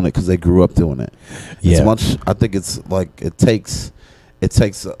comfortable doing it because they grew up doing it. Yeah. I think it's like it takes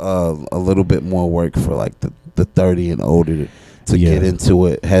a little bit more work for like the 30 and older to Yeah. get into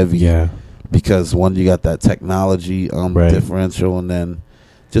it heavy. Yeah. Because one, you got that technology Right. differential, and then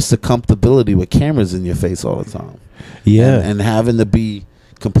just the comfortability with cameras in your face all the time. Yeah. And having to be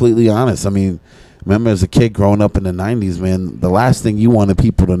completely honest. I mean, remember as a kid growing up in the 90s, man, the last thing you wanted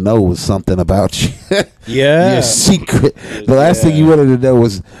people to know was something about you. Yeah. Your secret. The last thing you wanted to know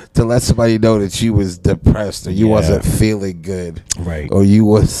was to let somebody know that you was depressed or you Yeah. wasn't feeling good Right. or you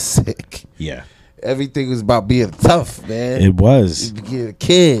was sick. Yeah. Everything was about being tough, man. It was. Being a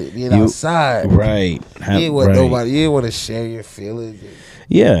kid, being outside. Right. You didn't want Right. nobody. You didn't want to share your feelings.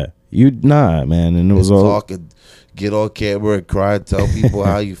 Yeah. Man. And it was all. Talk and get on camera and cry and tell people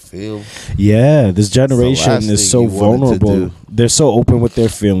how you feel. Yeah. This generation last is thing so you wanted to vulnerable. do. They're so open with their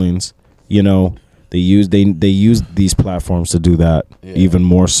feelings. They use these platforms to do that even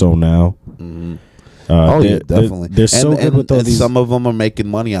more so now. Mm-hmm. They're Definitely. They're so good with all and these. some of them are making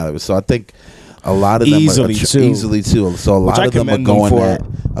money out of it. So I think a lot of them Easily, too. easily too. So a Which lot I of them are commend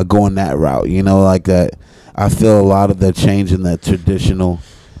them going that route. Like that. I feel a lot of them changing that traditional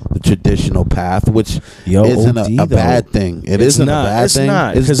path, which isn't OD a though. bad thing. It's isn't not, a bad it's thing.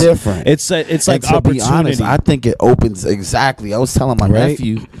 not, It's 'cause different. It's like And to opportunity. be honest, I think it opens exactly. I was telling my Right?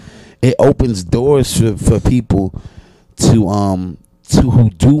 nephew, it opens doors for people to who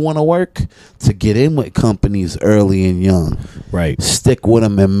do want to work to get in with companies early and young. Right. Stick with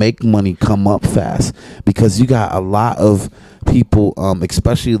them and make money come up fast, because you got a lot of people,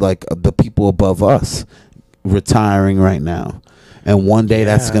 especially like the people above us, retiring right now. And one day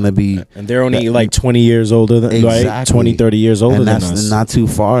that's going to be... And they're only like 20 years older than... Exactly. Right? 20, 30 years older and than that's us. not too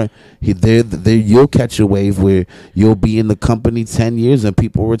far. You'll catch a wave where you'll be in the company 10 years and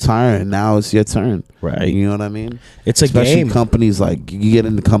people retire, and now it's your turn. Right. You know what I mean? It's a Especially game. companies like... You get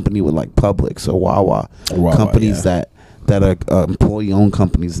in the company with like Publix or Wawa. Companies that are employee-owned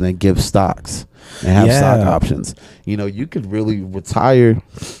companies, and they give stocks and have stock options. You know, you could really retire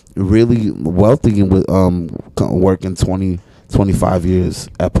really wealthy and with working 25 years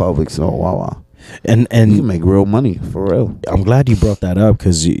at Publix or Wawa, and you can make real money for real. I'm glad you brought that up,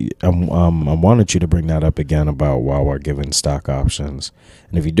 because I wanted you to bring that up again about Wawa giving stock options.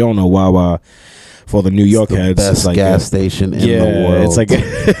 And if you don't know, Wawa, for the New York heads, Best it's like gas station in the world. It's like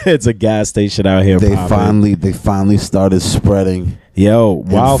it's a gas station out here. They popping. finally started spreading.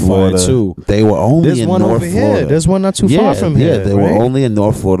 Wildfire Florida, too. They were only There's in one North over Florida. here. There's one not too far from here. Yeah, they were only in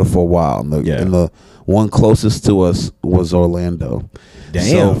North Florida for a while. And the one closest to us was Orlando.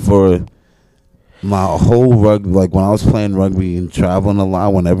 Damn. So for my whole rugby, like when I was playing rugby and traveling a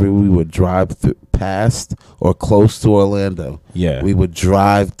lot, whenever we would drive past or close to Orlando, we would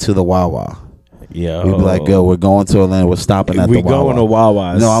drive to the Wawa. Yeah, we'd be like, yo, we're going to Orlando. We're stopping at the Wawa. We going to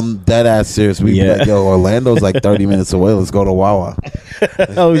Wawa. No, I'm dead ass serious. We'd be like, yo, Orlando's like 30 minutes away. Let's go to Wawa.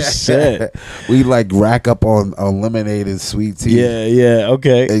 Oh, shit. We like rack up on lemonade and sweet tea. Yeah,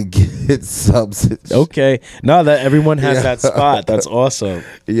 okay. And get subs. Okay. No, that everyone has that spot. That's awesome.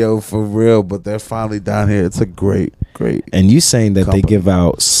 Yo, for real. But they're finally down here. It's a great. And you saying that company. they give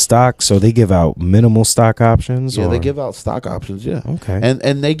out stock, so they give out minimal stock options? Yeah, or? they give out stock options. Yeah. Okay.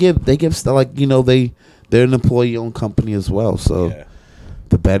 And they give stuff like, you know, they're an employee-owned company as well. So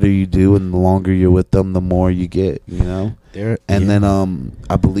the better you do and the longer you're with them, the more you get, you know. Then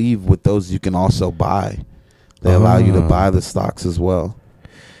I believe with those you can also buy. They allow you to buy the stocks as well.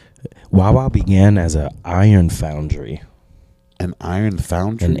 Wawa began as an iron foundry. An iron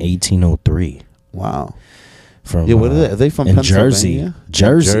foundry? In 1803. Wow. From what is it? Are they from Pennsylvania?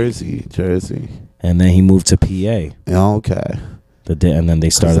 Jersey. And then he moved to PA. Okay. And then they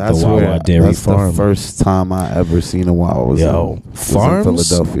started the Wawa Dairy Farm. That's the first time I ever seen a Wawa. Was in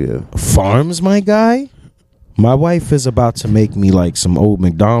Philadelphia. Farms, my guy? My wife is about to make me like some old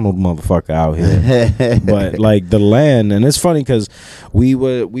McDonald motherfucker out here. But like the land, and it's funny because we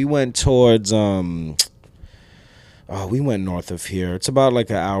went towards we went north of here. It's about like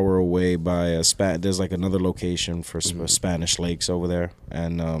an hour away by there's like another location for Spanish Lakes over there,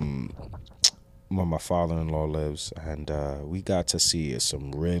 and where my father-in-law lives, and we got to see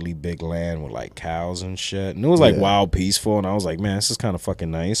some really big land with like cows and shit, and it was like wild peaceful, and I was like, man, this is kind of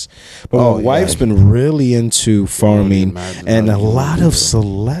fucking nice. But my wife's been really into farming, and a lot of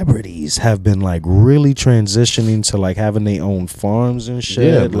celebrities have been like really transitioning to like having their own farms and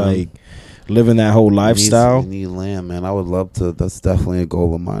shit, like living that whole lifestyle. You need land, man. I would love to. That's definitely a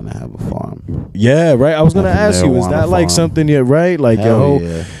goal of mine, to have a farm. Yeah, right. I was gonna ask you, is that like something you right? Like yo,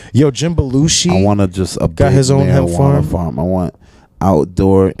 Jim Belushi. I want to just got his own hemp farm. I want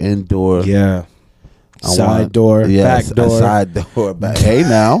outdoor, indoor. Yeah. Side door, back door. Side door, back. Hey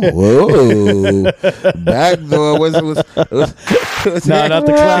now, whoa, back door. What's no, not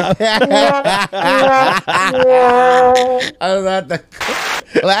the clap. I was at the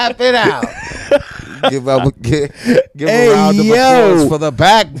clap it out. Give a round of applause for the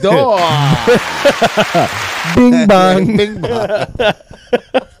back door. Bing bang, bing bang.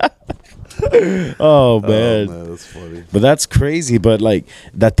 Oh man, that's funny. But that's crazy. But like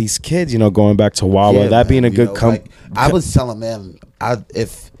that, these kids, you know, going back to Wawa, that being a good I was telling them,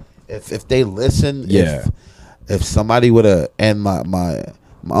 if they listen, if somebody would have, and my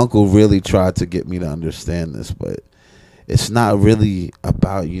uncle really tried to get me to understand this, but it's not really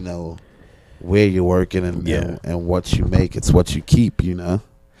about, you know, where you're working and what you make. It's what you keep, you know.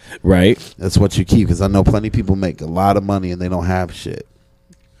 Right. That's what you keep, because I know plenty of people make a lot of money and they don't have shit.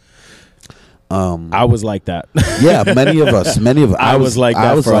 I was like that. Yeah, many of us. I was like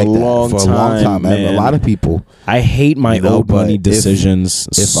that for a long time, man. A lot of people. I hate my old money decisions.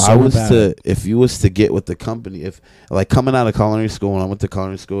 If you was to get with the company, if like coming out of culinary school, when I went to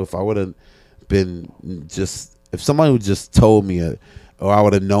culinary school, if I would have been if somebody would just told me or I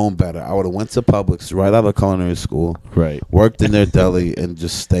would have known better, I would have went to Publix right out of culinary school, right, worked in their deli and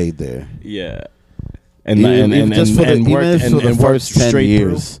just stayed there. Yeah, and worked the first 10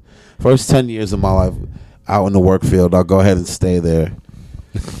 years. First 10 years of my life out in the work field, I'll go ahead and stay there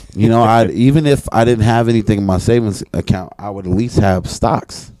You know, even if I didn't have anything in my savings account, I would at least have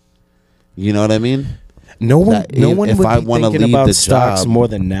stocks. You know what I mean? No one If would I be wanna thinking leave about the stocks job- more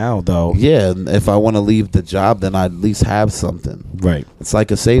than now, though. Yeah, if I want to leave the job, then I at least have something. Right. It's like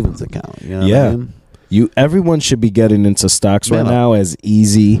a savings account. You know Yeah. what I mean? Everyone should be getting into stocks Man, right now, as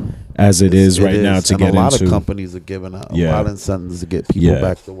easy as it is right now to and get a lot into. of companies are giving out Yeah. a lot of incentives to get people Yeah.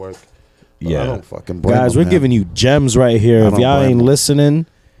 back to work. But I Yeah. don't fucking blame Guys, them, we're man. giving you gems right here. I If don't y'all blame ain't them. listening,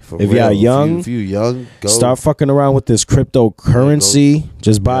 For if real. y'all young, if you young, go start fucking around with this cryptocurrency.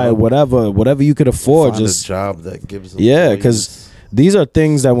 Just buy Yeah. whatever you could afford. find Just a job that gives them yeah, because these are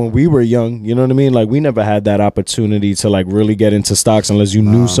things that when we were young, you know what I mean? Like, we never had that opportunity to like really get into stocks unless you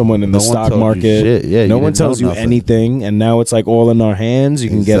knew someone in the no one stock told you market. shit. Yeah, no you one didn't know tells you nothing. anything, and now it's like all in our hands. You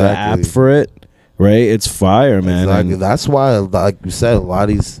can get an app Exactly. for it, right? It's fire, man. Exactly. And- That's why, like you said, a lot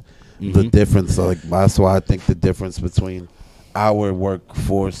of these the Mhm. difference. Like that's why I think the difference between our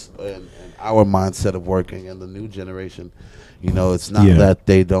workforce and our mindset of working and the new generation. You know, it's not Yeah. that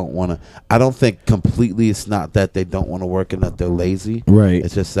they don't want to. I don't think completely. It's not that they don't want to work and that they're lazy. Right.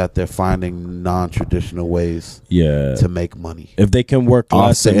 It's just that they're finding non-traditional ways Yeah. to make money. If they can work Off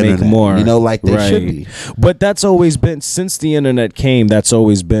less the and make internet, more, you know, like they should Right. be. But that's always been, since the internet came, that's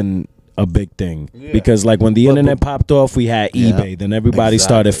always been a big thing. Yeah. Because like when the But- internet popped off, we had Yeah. eBay. Then everybody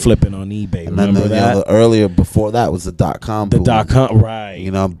started Exactly. flipping on eBay. And then Remember that? the earlier before that was the .com. The boom, .com, right?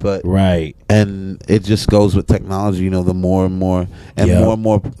 You know, but Right. and it just goes with technology. You know, the more and more Yeah. more and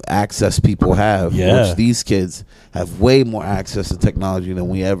more access people have. Yeah. Which these kids have way more access to technology than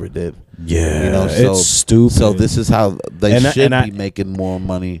we ever did. Yeah, You know, so it's stupid. So this is how they And should I- be making more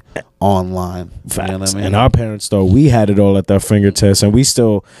money online. Facts. You know what I mean? And our parents, though, we had it all at their fingertips, and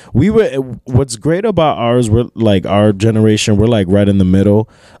we were. What's great about ours, we're like our generation, we're like right in the middle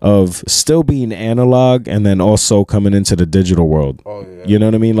of still being analog, and then also coming into the digital world. Oh, yeah. You know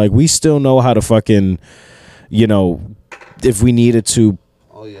what I mean? Like, we still know how to fucking, you know, if we needed to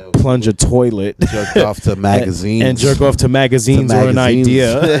Oh yeah. plunge a toilet. Jerked off to magazines and jerk off to magazines, or an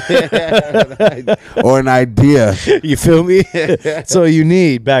idea. or an idea. You feel me? That's all you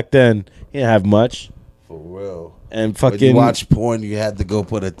need back then. You didn't have much. For real. And When fucking you watch porn, you had to go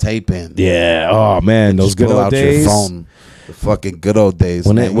put a tape in. yeah. Oh man, those Just good pull old out days. your phone. The fucking good old days.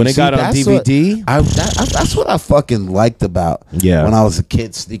 When man. it- when You it got on that's DVD? that's what I fucking liked about. Yeah. When I was a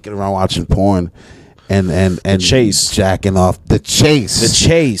kid, sneaking around watching porn, and chase. jacking off. The chase. The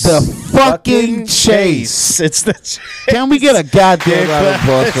chase. The fucking chase. It's the Can we get a goddamn round of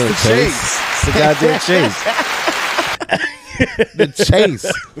applause for the It's chase? It's the goddamn chase. The chase.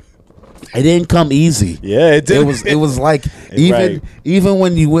 It didn't come easy. Yeah, it did. It was like Right. even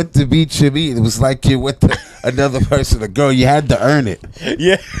when you went to beat your meat, it was like you went to another person, a girl. You had to earn it.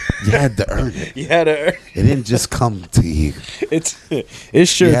 Yeah. You had to earn it. You had to. It didn't just come to you. It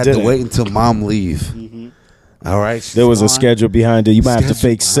sure You had did. to wait until mom leave. All right. There was a she's gone. schedule behind it. You might have to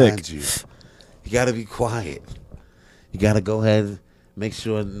Schedule fake sick. behind You, you got to be quiet. You got to go ahead, make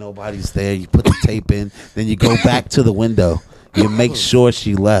sure nobody's there. You put the tape in, then you go back to the window. You make sure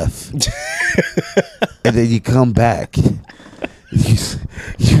she left, and then you come back.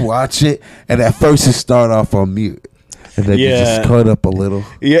 You watch it, and at first you start off on mute, and then you Yeah. just cut up a little,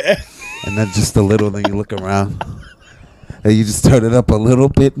 Yeah. and then just a little. Then you look around, and you just turn it up a little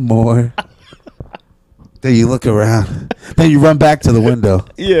bit more. Then you look around. Then you run back to the window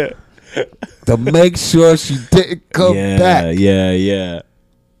Yeah. to make sure she didn't come Yeah. back. Yeah.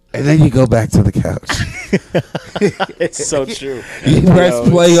 And then you go back to the couch. It's so true. You press Yo,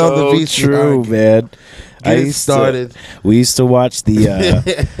 play it's on the so VCR. true, man. Get it used started. We used to watch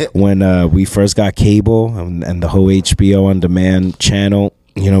the when we first got cable and the whole HBO on demand channel.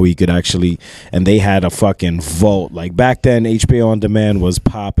 You know, we could actually, and they had a fucking vault. Like back then, HBO on demand was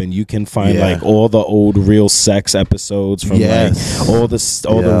popping. You can find Yeah. like all the old Real Sex episodes from Yes. like all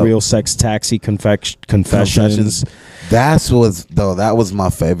the Yeah. Real Sex Taxi confessions. That was my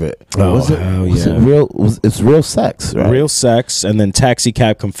favorite. Oh, was it, hell was yeah. it real? It's Real Sex, right? Real Sex, and then Taxi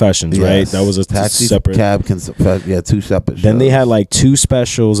Cab Confessions, right? Yes. That was a Taxi separate. Cab. Yeah, two separate. Then they shows. had like two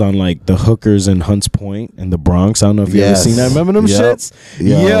specials on like the hookers in Hunts Point in the Bronx. I don't know if you ever seen that. Remember them Yep. shits?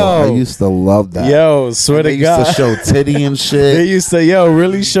 I used to love that. Yo, swear And to they used God. to show titty and shit. They used to,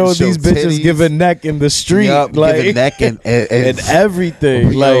 really show Show these bitches titties. giving neck in the street. Yup, like, giving neck and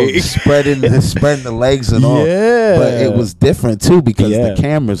everything. Yo, like, spreading the legs and all. Yeah. But it was different too because Yeah. the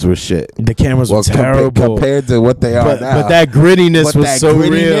cameras were shit. the cameras were Well, terrible. compared to what they are but, now. but that grittiness But was that so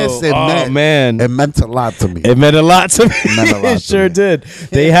grittiness, real. Oh, man. It meant a lot to me. It meant a lot to me. meant a lot It to sure me. did.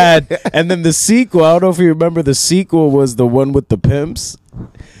 They had, and then the sequel. I don't know if you remember. The sequel was the one with the pimps.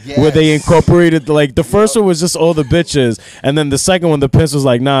 Where they incorporated like the first one was just all the bitches, and then the second one the pimps was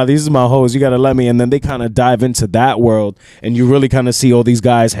like, nah, these are my hoes, you gotta let me. And then they kind of dive into that world, and you really kind of see all these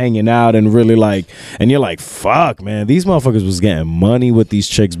guys hanging out and really like, and you're like, fuck, man, these motherfuckers was getting money with these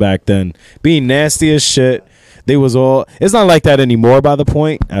chicks back then, being nasty as shit. They was all. It's not like that anymore by the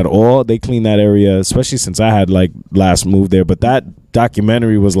point at all. They cleaned that area, especially since I had like last moved there. But that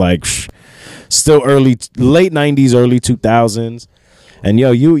documentary was like still late 90s, early 2000s. And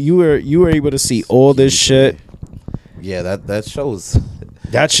yo, you were able to see all this shit. Yeah, that shows.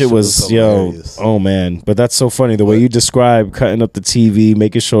 That shit was hilarious. Oh man. But that's so funny the way you describe cutting up the TV,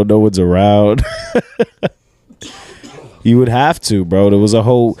 making sure no one's around. You would have to, bro. There was a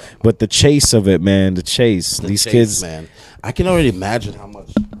whole, but the chase of it, man. The chase. These kids, man. I can already imagine how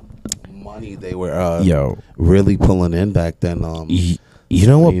much money they were, really pulling in back then. You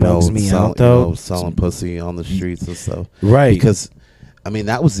know what bugs me out though? Selling pussy on the streets and stuff, right? Because I mean,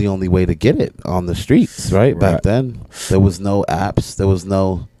 that was the only way to get it on the streets, right? Back then, there was no apps. There was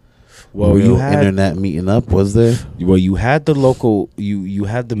no you had internet meeting up, was there? Well, you had the local. You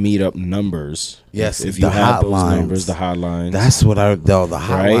had the meetup numbers. Yes, if you had those numbers, the hotlines. That's what the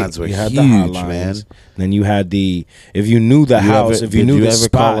hotlines were huge, man. Then you had the if you knew the house, if you knew the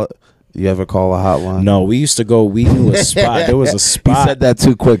spot. You ever call a hotline? No, we used to go. We knew a spot. There was a spot. He said that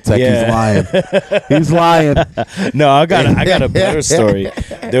too quick, Tech. Yeah. He's lying. No, I got a better story.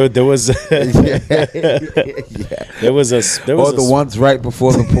 There was the ones right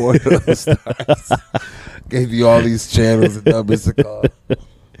before the portal starts. Gave you all these channels and numbers to call.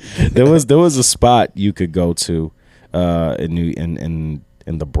 There was a spot you could go to in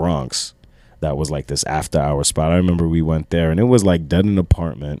the Bronx. That was like this after hour spot. I remember we went there and it was like dead in an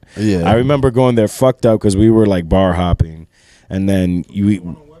apartment. Yeah. I remember going there fucked up because we were like bar hopping. And then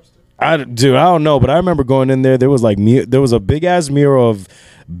I don't know, but I remember going in there. There was like there was a big ass mural of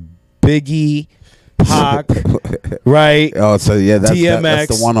Biggie, Pac, right? Oh, so yeah, that's DMX.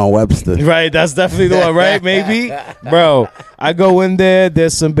 That's the one on Webster. Right, that's definitely the one, right? Maybe? Bro, I go in there,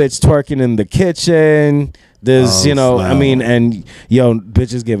 there's some bitch twerking in the kitchen. There's, I mean, and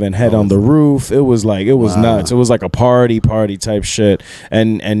bitches giving head on the roof. It was nuts. It was like a party type shit.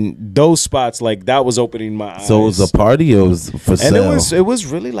 And those spots, like that was opening my eyes. So it was a party or it was for sale? And it was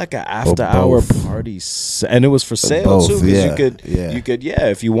really like an after hour party. And it was for sale too. Because you could,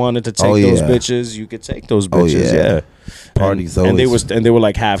 if you wanted to take those bitches, you could take those bitches. Yeah. Parties and they were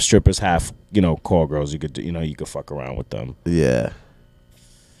like half strippers, half, call girls. You could fuck around with them. Yeah.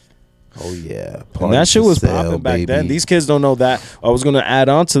 Oh yeah, and that shit was popping back then. These kids don't know that. I was gonna add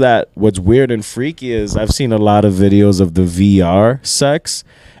on to that. What's weird and freaky is I've seen a lot of videos of the VR sex,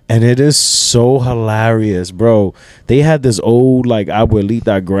 and it is so hilarious, bro. They had this old like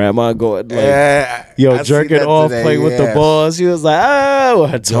abuelita grandma going like, jerking off, playing with the balls. She was like,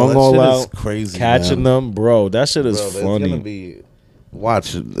 her tongue all out, crazy, catching them, bro. That shit is funny.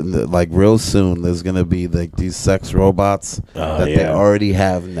 Watch, like real soon, there's gonna be like these sex robots that they already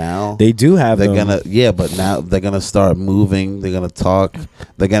have now. They do have they're them. But now they're gonna start moving. They're gonna talk.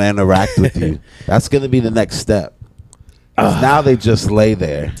 They're gonna interact with you. That's gonna be the next step. Now they just lay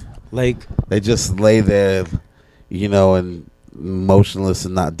there, and motionless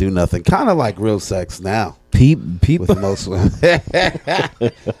and not do nothing. Kind of like real sex now. People with most women.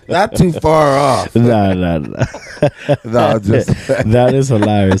 Not too far off. No, just that is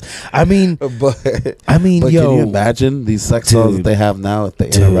hilarious. I mean, but can you imagine these sex dolls that they have now if they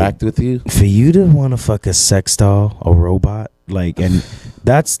interact with you? For you to want to fuck a sex doll, a robot, like, and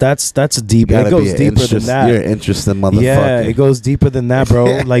that's deep. It goes deeper than that. You're an interesting motherfucker. Yeah, it goes deeper than that,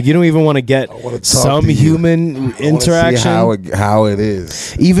 bro. Like, you don't even want to get some human interaction. See how it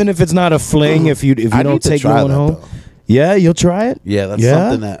is, even if it's not a fling. If you don't take no one home, yeah, you'll try it. Yeah, that's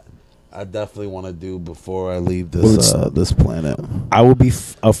something that I definitely want to do before I leave this planet. I will be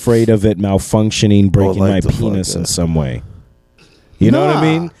afraid of it malfunctioning, breaking my penis in some way. You know what I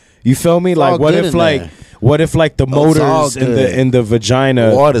mean? You feel me? Like, what if like the motors in the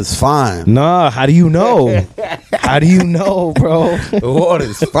vagina? Water's fine. Nah, how do you know? How do you know, bro? The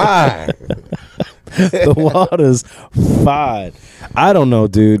water's fine. The water's fine. I don't know,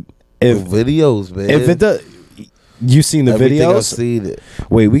 dude. If videos, man. If it does, you seen the videos? I've seen it.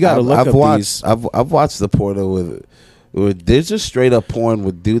 Wait, we gotta look up these. I've watched the porno with it. There's just straight up porn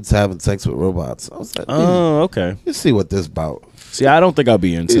with dudes having sex with robots. I was like, okay. You see what this about? See, I don't think I'll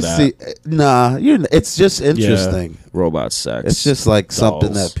be into that. It's just interesting. Yeah, robot sex. It's just like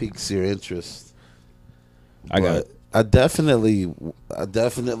something that piques your interest. I definitely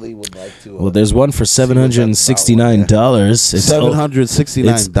would like to. Well, there's one for $769. It's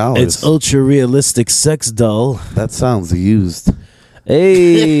 $769. It's ultra realistic sex doll. That sounds used.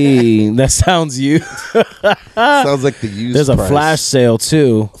 Hey, that sounds you. Sounds like the used There's a price. flash sale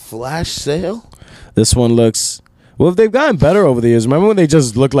too. Flash sale? This one looks. Well, they've gotten better over the years. Remember when they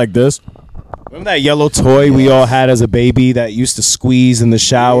just looked like this? Remember that yellow toy we all had as a baby that used to squeeze in the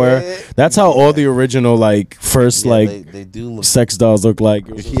shower? Yeah. That's how all the original like first they do look. sex dolls look like.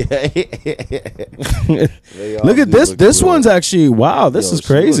 Yeah. They all Look at do this. look This good. one's actually wow. This Yo, is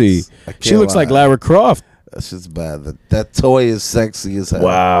crazy. I She can't looks like lie. Lara Croft. That's just bad. That toy is sexy as hell.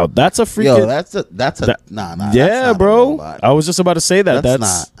 Wow, that's a freaking. Yo, that's a nah. That's yeah, not a bro. robot. I was just about to say that.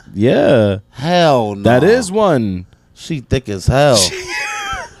 That's yeah. Hell no. That is one. She thick as hell.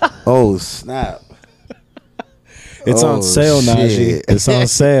 Oh snap! It's on Oh, sale, Najee. shit. It's on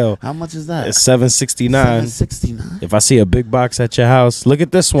sale. How much is that? It's $7.69. $7.69. If I see a big box at your house, look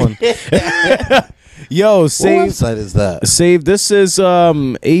at this one. Yo, What save. website is that? Save. This is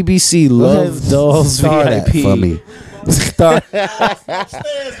ABC Go Love ahead, Dolls start VIP. that for me.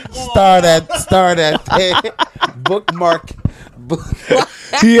 Start that. Bookmark.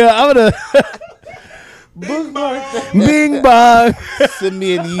 Yeah, I'm gonna Bookmark. that. Bing bong. Send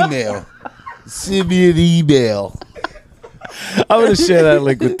me an email. Send me an email. I'm gonna share that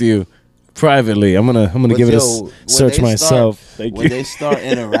link with you privately. I'm gonna But give it a yo, when search they myself. Start, Thank when you. they start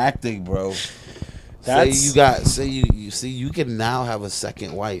interacting, bro. You can now have a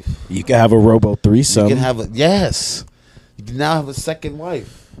second wife. You can have a robo threesome. You can have You can now have a second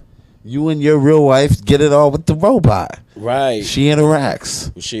wife. You and your real wife get it all with the robot. right. She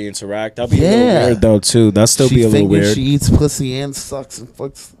interacts. She interact. That'll be a Yeah. little weird though too. That'll still be a little weird. She eats pussy and sucks and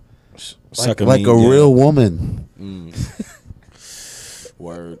fucks Suck like a meat, yeah. real woman.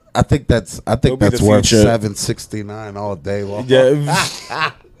 Word. I think that's It'll be worth the future. $7.69 all day long.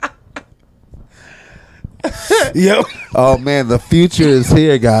 Yeah. Yep. Oh man, the future is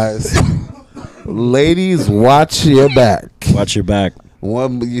here, guys. Ladies, watch your back. Watch your back.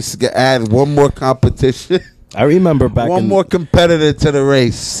 You should add one more competition, I remember back one in more competitor to the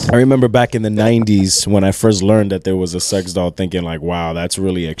race. I remember back in the 90s when I first learned that there was a sex doll, thinking like, wow, that's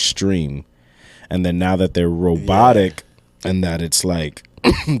really extreme. And then now that they're robotic and that it's like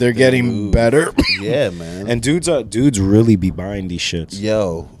they're getting better. Yeah, man. And dudes really be buying these shits.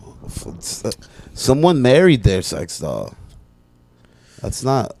 Yo, someone married their sex doll. That's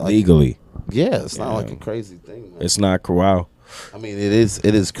not like, Legally. yeah, it's not like a crazy thing, man. It's not wow. I mean, it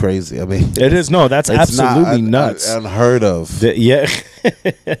is crazy. I mean, It is no, that's it's absolutely not nuts. unheard of. Yeah.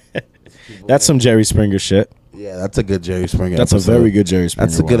 That's some Jerry Springer shit. Yeah, that's a good Jerry Springer. That's episode. a very good Jerry Springer.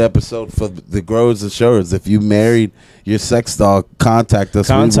 That's a good one. episode for the growers and showers. If you married your sex doll, contact us.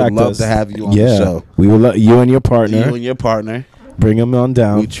 We Contact would love us. to have you on Yeah. the show. We will let you and your partner You and your partner. bring them on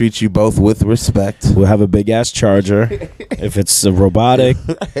down. We treat you both with respect. We'll have a big ass charger. If it's a robotic,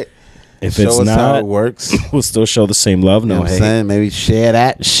 if Show it's us how it not, works. we'll still show the same love. You know No what I'm hate. saying? Maybe share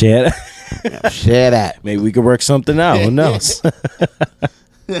that. Shit. Share that. Maybe we could work something out. Who knows?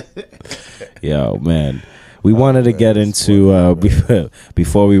 Yo, man. We wanted to get into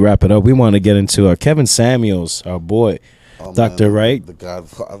before we wrap it up. We want to get into Kevin Samuels, our boy, Oh, Dr. man, Wright, The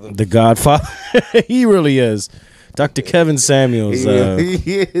Godfather. the Godfather. He really is. Dr. Kevin Samuels. He really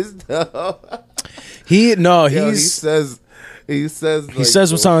is, though. He He says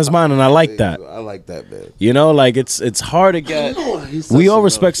says what's on his mind, and I like that. I like that, man. You know, like it's hard to get. He says We all some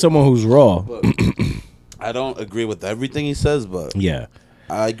respect real someone who's raw. shit. I don't agree with everything he says, but Yeah.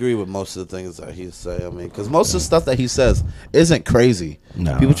 I agree with most of the things that he say. I mean, because most of the stuff that he says isn't crazy.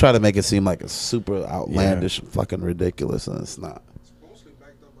 No. People try to make it seem like it's super outlandish, and fucking ridiculous, and it's not.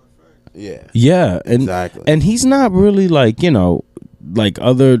 Yeah. Yeah, and Exactly. and he's not really like, you know, like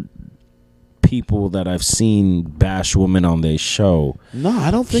other people that I've seen bash women on their show. No,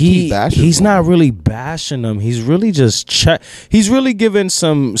 I don't think he bashes he's women. not really bashing them. He's really just he's really giving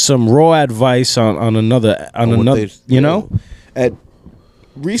some raw advice on another On what another, they- you know. At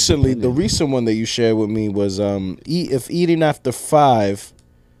recently, the recent one that you shared with me was if eating after 5.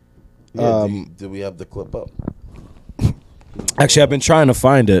 Yeah, do we have the clip up? Actually, I've been trying to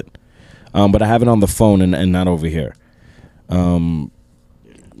find it, but I have it on the phone and not over here.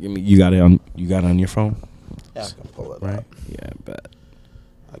 You got it on your phone, Yeah, I can pull it right? up. Yeah, but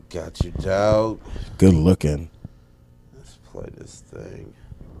I got you, dog. good looking. Let's play this thing.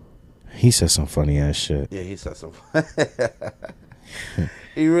 He said some funny ass shit. Yeah, he said some.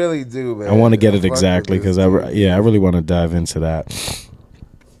 He really do, man. I want to get it fuck with exactly this because I dude. really want to dive into that.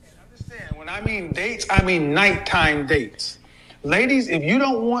 Understand, when I mean dates, I mean nighttime dates. Ladies, if you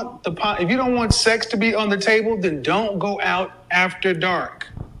don't want sex to be on the table, then don't go out after dark.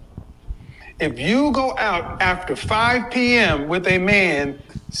 If you go out after 5 p.m. with a man,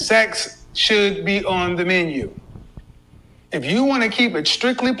 sex should be on the menu. If you want to keep it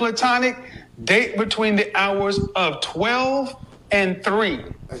strictly platonic, date between the hours of 12 and 3.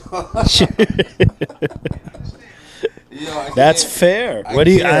 That's fair. What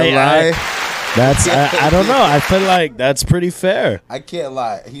do you? I don't know. I feel like that's pretty fair. I can't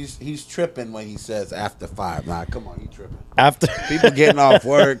lie. He's tripping when he says after 5. Nah, come on, he tripping. After People getting off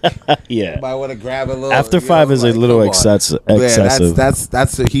work. Yeah. Might want to grab a little. After 5 is a little excessive. Yeah,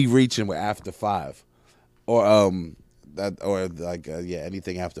 that's he reaching with after 5, or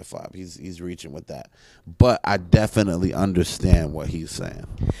anything after 5. He's reaching with that. But I definitely understand what he's saying.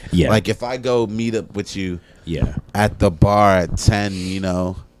 Yeah. Like if I go meet up with you. Yeah. At the bar at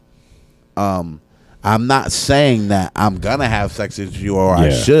 10, I'm not saying that I'm gonna have sex with you or I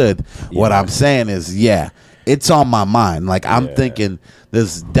should. What I'm saying is, it's on my mind. Like I'm thinking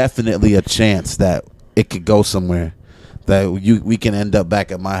there's definitely a chance that it could go somewhere, that we can end up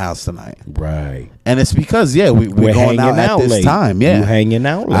back at my house tonight. Right. And it's because we're going out at this late. time. Yeah, you hanging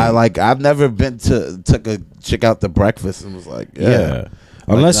out late. I've never been took a chick out to breakfast and was like,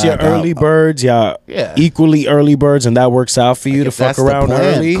 Unless you're early birds, equally early birds, and that works out for you to fuck around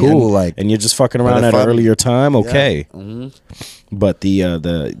early. Cool, and you're just fucking around at an earlier time. Okay, Mm-hmm. but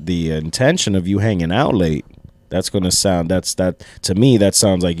the intention of you hanging out late, that's gonna sound to me that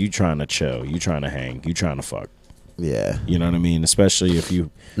sounds like you trying to chill, you trying to hang, you trying to fuck. Yeah, you know what I mean. Especially if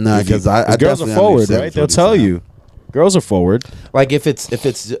you because girls are forward, right? They'll tell you. Girls are forward. Like if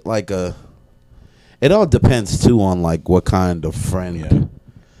it's like it all depends too on like what kind of friend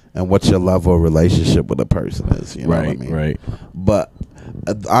and what your level of relationship with a person is. You know what I mean? Right. But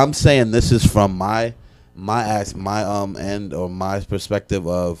I'm saying this is from my end or my perspective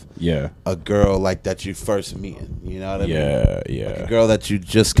of a girl like that you first meeting. You know what I mean? Yeah. Like a girl that you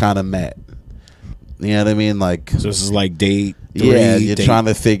just kind of met. You know what I mean? Like so this is like date 3. Yeah, you're trying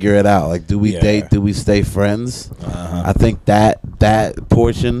to figure it out. Like, do we date? Do we stay friends? I think that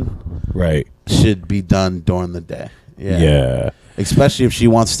portion should be done during the day. Yeah. Especially if she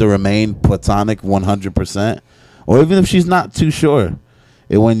wants to remain platonic 100%, or even if she's not too sure.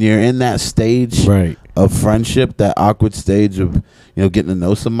 And when you're in that stage of friendship, that awkward stage of getting to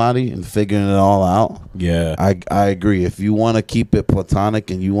know somebody and figuring it all out. Yeah, I agree. If you want to keep it platonic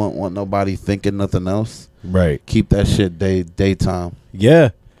and you want nobody thinking nothing else, keep that shit daytime. Yeah,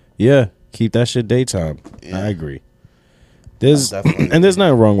 keep that shit daytime. I agree. There's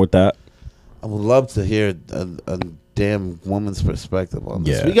nothing wrong with that. I would love to hear a damn woman's perspective on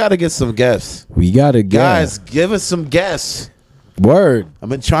this. We got to get some guests. Guys, give us some guests. Word. I've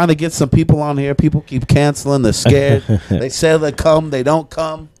been trying to get some people on here. People keep canceling. They're scared. They say they come. They don't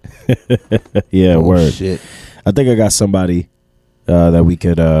come. Word. Shit. I think I got somebody that we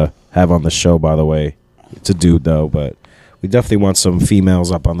could have on the show, by the way. It's a dude, though, but we definitely want some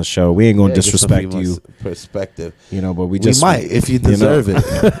females up on the show. We ain't going to disrespect you. Perspective. But we might if you deserve it.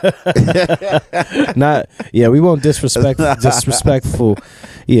 We won't disrespectful.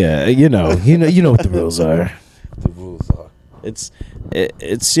 Yeah, you know what the rules are. The rules are. It's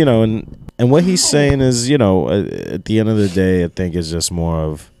and what he's saying is, at the end of the day, I think it's just more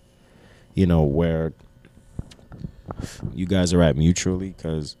of, where you guys are at mutually,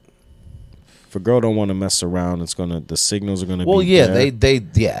 because if a girl don't want to mess around, the signals are gonna be there, they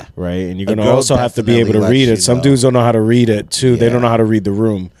right, and you're gonna also have to be able to read it. Some dudes don't know how to read it too. They don't know how to read the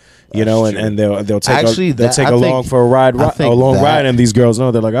room. And they'll take a long ride, and these girls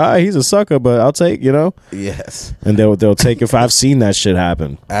know, they're like, he's a sucker, but I'll take, Yes. And they'll take if I've seen that shit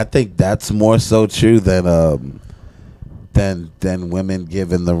happen. I think that's more so true than women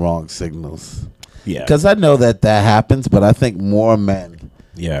giving the wrong signals. Yeah. Because I know that happens, but I think more men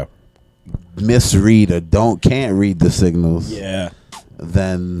misread or can't read the signals. Yeah.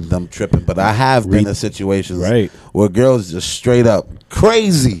 Than them tripping. But I have been in situations where girls just straight up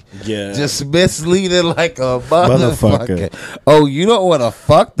crazy. Yeah. Just misleading like a motherfucker. Oh, you don't want to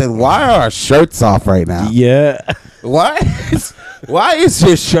fuck? Then why are our shirts off right now? Yeah. Why is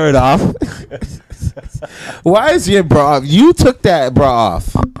your shirt off? Why is your bra off? You took that bra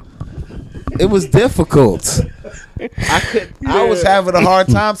off. It was difficult. I was having a hard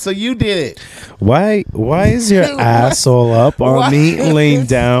time, so you did it. Why is your asshole up on me laying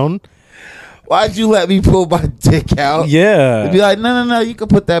down? Why'd you let me pull my dick out? Yeah. They'd be like, no, you can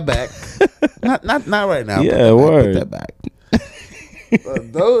put that back. not right now. Yeah, word. Put that back.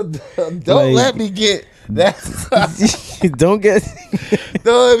 Don't let me get that. Don't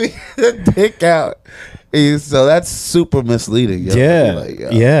let me get the dick out. So that's super misleading.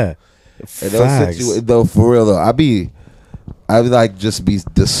 Yeah. Though, for real though, I be like just be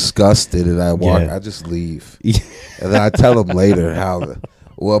disgusted, and I walk. I just leave, and then I tell them later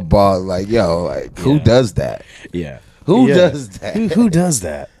what ball. Like, who does that? Yeah. Who Yeah. does that? Who does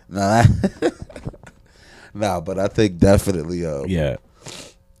that? Nah, nah, but I think definitely. Yeah.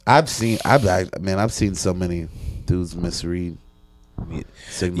 I've seen so many dudes misread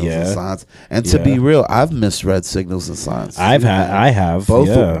signals and Yeah. signs, and to be Yeah. real, I've misread signals and signs. I have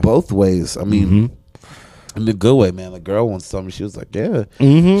both ways. I mean, in the good way, man. The girl once told me, she was like, "Yeah,"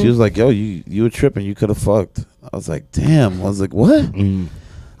 she was like, "Yo, you were tripping. You could have fucked." I was like, "Damn." I was like, "What?"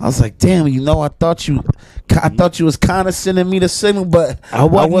 I was like, "Damn, I thought you was kind of sending me the signal, but I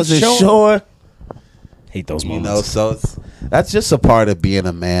wasn't sure." Hate those You moments. know, so that's just a part of being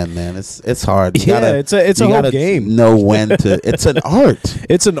a man, man. It's hard. You Yeah, it's a you whole gotta game. Know when to. It's an art.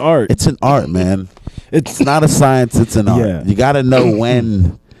 It's an art. It's an art, man. It's It's not a science. It's an art. Yeah. You got to know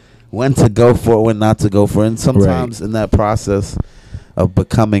when to go for it, when not to go for it. And sometimes in that process of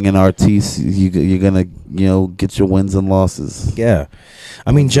becoming an artiste, you're gonna get your wins and losses. yeah. I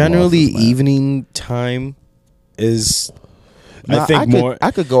mean, Wins and generally, losses, man. evening time is. Nah, I think I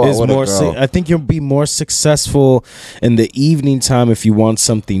could go out is with a more. girl. I think you'll be more successful in the evening time if you want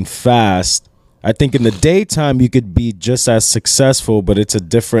something fast. I think in the daytime you could be just as successful, but it's a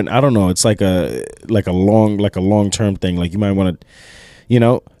different. I don't know. It's like a long term thing. Like you might want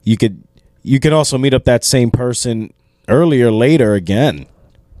to, you could also meet up that same person earlier, later again.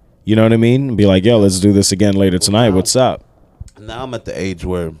 You know what I mean? Be like, yo, let's do this again later tonight. What's up? Now I'm at the age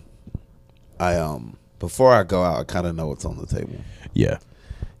where before I go out, I kind of know what's on the table. Yeah,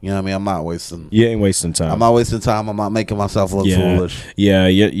 You know what I mean? I'm not wasting. you ain't wasting time. I'm not wasting time. I'm not making myself look foolish.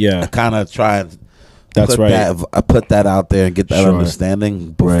 Yeah. Kind of try and That's put right. I put that out there and get that Sure.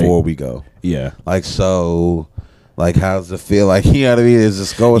 understanding before we go. Yeah. Like, so, like, how's it feel? Like, you know what I mean? Is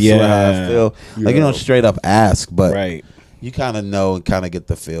just going through how I Yeah. feel. Like, you don't straight up ask, but Right. you kind of know and kind of get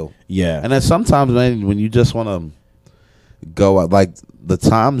the feel. Yeah. And then sometimes, man, when you just want to go out, like the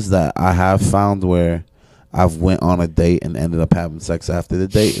times that I have found where I've went on a date and ended up having sex after the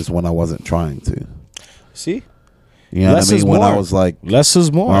date is when I wasn't trying to. See? You know Less what I is mean? When I more. was like, Less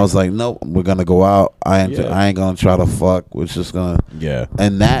is more. when I was like, nope, we're gonna go out. I ain't Yeah. gonna try to fuck. We're just gonna. yeah.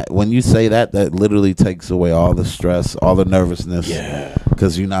 And that, when you say that, that literally takes away all the stress, all the nervousness. Yeah.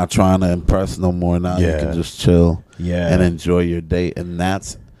 Because you're not trying to impress no more. Now you Yeah. can just chill. Yeah. And enjoy your date, and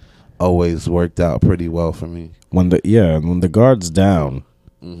that's always worked out pretty well for me. When the guard's down,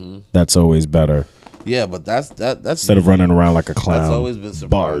 that's always better. Yeah, but that's Instead of running around like a clown. That's always been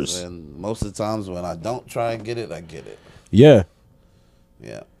surprised. Bars. And most of the times when I don't try and get it, I get it. Yeah.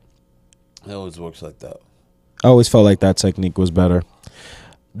 Yeah, it always works like that. I always felt like that technique was better.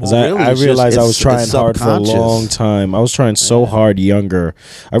 'Cause Well, really, I it's just- realized I it's- was trying it's hard for a subconscious. long time. I was trying so hard younger.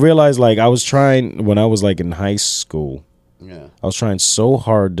 I realized like I was trying when I was like in high school. Yeah. I was trying so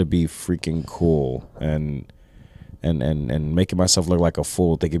hard to be freaking cool and making myself look like a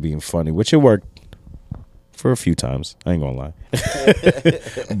fool, thinking being funny, which it worked for a few times. I ain't gonna lie.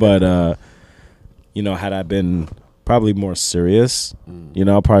 But had I been probably more serious, I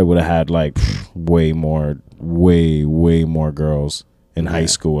probably would have had like way more girls in high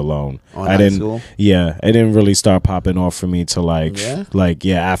school alone. On I high didn't school? Yeah, it didn't really start popping off for me till Yeah?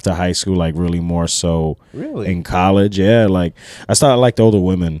 after high school, like really more so Really? in college. Yeah, like I started like the older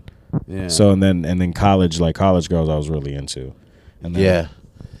women. Yeah. So and then college, like college girls I was really into. And then, Yeah.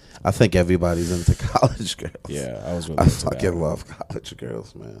 I think everybody's into college girls. Yeah, I was really I into fucking that. love college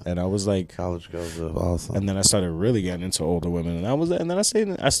girls, man. And I was like, College girls are awesome. and then I started really getting into older women, and then I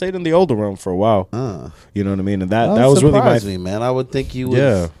stayed in the older realm for a while. You know what I mean? And that was really my. me, man. I would think you was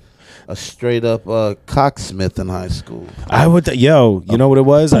Yeah. a straight up cocksmith in high school. I would, you know what it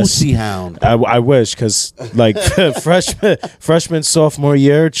was? Pussy hound. I wish, because like freshman, sophomore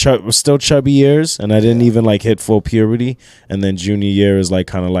year was still chubby years, and I didn't even like hit full puberty. And then junior year is like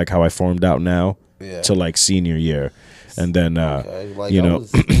kind of like how I formed out now Yeah. to like senior year, and then Okay, like you I know,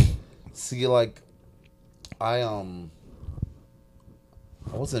 was, see, like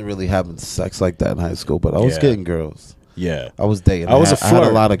I wasn't really having sex like that in high school, but I was Yeah. getting girls. yeah. I was dating. I was a I had a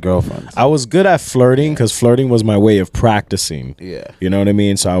flirt. lot of girlfriends. I was good at flirting because flirting was my way of practicing. Yeah. You know what I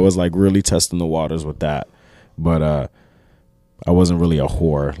mean? So I was like really testing the waters with that. But I wasn't really a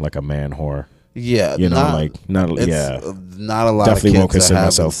whore, like a man whore. Yeah, You know, not it's, yeah. not a lot Definitely of won't kids consider are having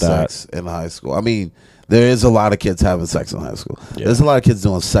myself that. sex in high school. I mean, there is a lot of kids having sex in high school. Yeah. There's a lot of kids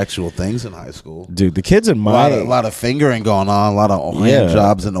doing sexual things in high school. Dude, the kids in A my lot of fingering going on, a lot of hand Yeah.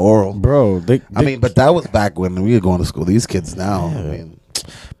 jobs and oral. bro, I mean, but that was back when we were going to school. These kids now, I mean,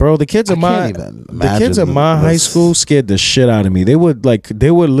 the kids in my can't even the kids imagine in my high this. school scared the shit out of me. They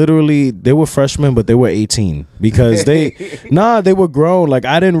were freshmen, but they were 18 because they were grown. Like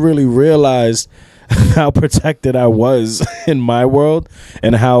I didn't really realize how protected I was in my world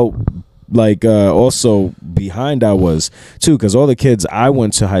and how like also behind that was too, because all the kids I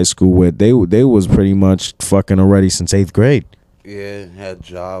went to high school with, they was pretty much fucking already since 8th grade. Yeah, had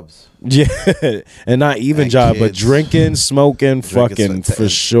jobs. Yeah, and not even And job, but kids. drinking, smoking, fucking smoking, for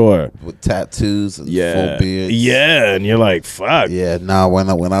sure. With tattoos and Yeah, full beards. yeah, and you're like, fuck. Yeah, nah, when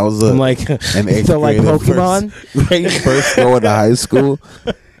I was I'm like, an 8th so like grader, Pokemon. first going to high school,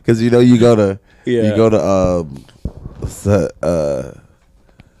 because you go to what's the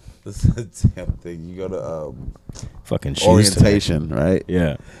damn thing, you go to Fucking shoes orientation, right?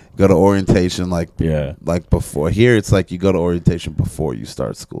 Yeah, Go to orientation like before. Here it's like you go to orientation before you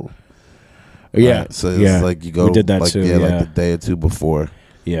start school. yeah. Right? So it's like you go. We did that like, too. Yeah, Yeah, like the day or two before,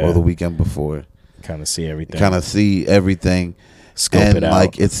 yeah. or the weekend before. Kind of see everything. Kind of see everything. scope And it out.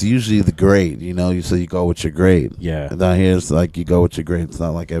 like it's usually the grade, so you go with your grade. Yeah. And down here it's like you go with your grade. It's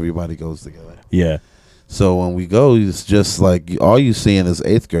not like everybody goes together. Yeah, So when we go, it's just like all you seeing is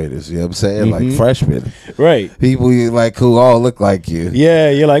 8th graders. You know what I'm saying? Mhm. Like freshmen, right. people like who all look like you.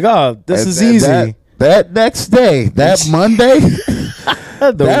 Yeah, you're like, oh, this And is then easy. That next day, that Monday,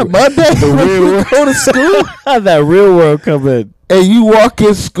 that Monday, the real when you go to school. that real world coming. And you walk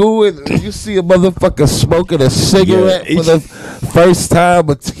in school and you see a motherfucker smoking a cigarette Yeah. for the first time.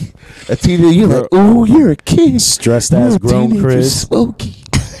 A teenager, you're like, ooh, you're a kid. Stressed You're ass a grown teenager Chris. smoking.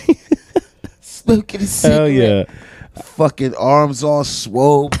 Smoking a cigarette. Hell yeah. Fucking arms all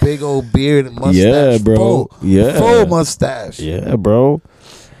swole, big old beard and mustache. Yeah, bro. Full, Yeah. Full mustache. Yeah, bro.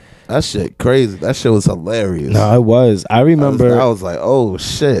 That shit crazy. That shit was hilarious. No, it was. I remember. I was like, oh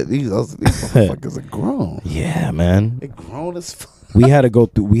shit, these motherfuckers are grown. Yeah, man. They grown as fuck. We had to go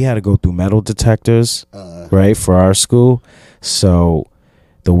through metal detectors, right, for our school. So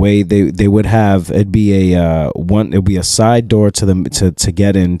the way they would have, it'd be a side door to the to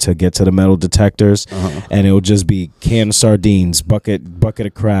get to the metal detectors, and it would just be canned sardines, bucket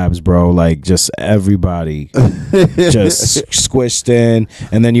of crabs, bro, like just everybody just squished in.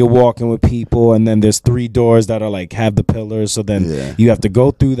 And then you're walking with people, and then there's 3 doors that are like have the pillars, so then you have to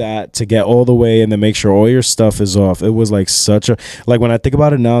go through that to get all the way and then make sure all your stuff is off. It was like such a, like when I think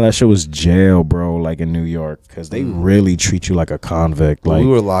about it now, that shit was jail, bro, like in New York, because they really treat you like a convict.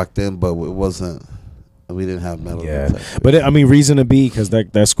 Like, we were locked in, but it wasn't. We didn't have metal detectors. but I mean, reason to be, because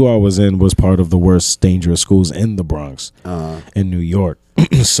that school I was in was part of the worst dangerous schools in the Bronx, in New York.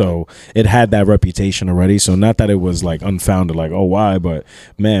 So it had that reputation already. So not that it was like unfounded, like, oh, why? But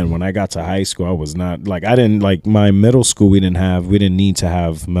man, when I got to high school, I was not like, I didn't like my middle school. We didn't need to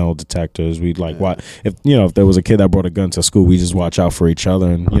have metal detectors. We'd like, what if there was a kid that brought a gun to school, we just watch out for each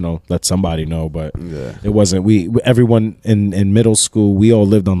other and let somebody know. But it wasn't. Everyone in middle school, we all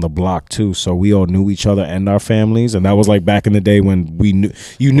lived on the block too, so we all knew each other and our families. And that was like back in the day when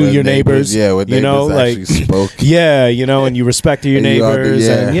you knew your neighbors. Yeah, when neighbors actually spoke. Yeah, and you respected your neighbors.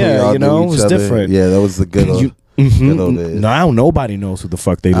 And it was different. Yeah, that was the good old, good old days. Now nobody knows who the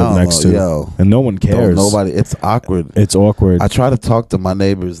fuck they live next to, and no one cares. Nobody. It's awkward. It's awkward. I try to talk to my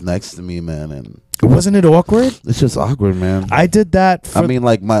neighbors next to me, man, and wasn't it awkward? it's just awkward, man. I did that. I mean,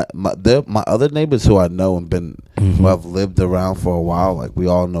 like my other neighbors who I know and who have lived around for a while, like we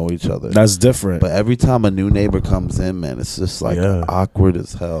all know each other. That's different. But every time a new neighbor comes in, man, it's just like awkward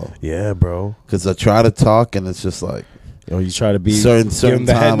as hell. Yeah, bro. Because I try to talk and it's just like, you try to be certain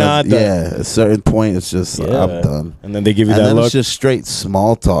the head time. nod. At a certain point, it's just like, I'm done. And then they give you And that then look. it's just straight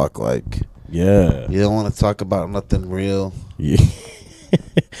small talk. Like, you don't want to talk about nothing real. Yeah.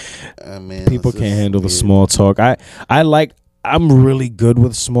 I mean, People it's can't just handle the weird. small talk. I'm really good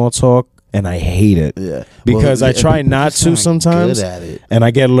with small talk, and I hate it. Yeah, Because I try people not just to aren't sometimes, Good at it. and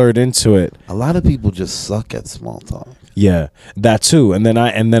I get lured into it. A lot of people just suck at small talk. Yeah, that too. And then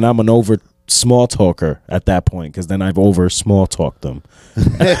I'm an over small talker at that point, because then I've over small talked them. You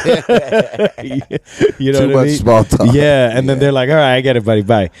know Too what I much mean? small talk. Yeah, and then they're like, "All right, I get it, buddy.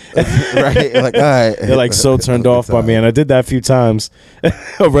 Bye." Right? Like, all right. They're like so turned off by me, and I did that a few times.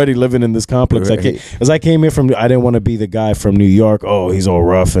 Already living in this complex, Right. as I came here from, I didn't want to be the guy from New York. Oh, he's all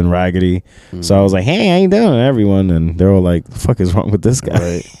rough and raggedy. So I was like, "Hey, how you doing, everyone?" And they're all like, "The fuck is wrong with this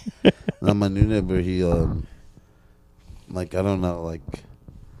guy?" Right. Now my new neighbor, he like, I don't know, like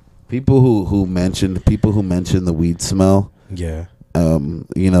people who mention the weed smell. Yeah,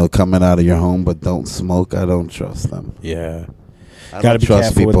 Coming out of your home but don't smoke. I don't trust them. yeah. I Gotta don't be trust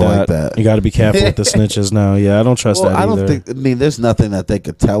careful with people that. like that. You got to be careful with the snitches now. Yeah, I don't trust that I either. don't think. I mean, there's nothing that they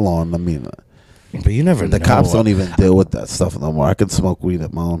could tell on. I mean, But you never the know. cops don't even deal with that stuff no more. I can smoke weed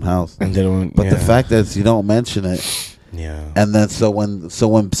at my own house. And they don't. But yeah. the fact that you don't mention it, Yeah. and then so when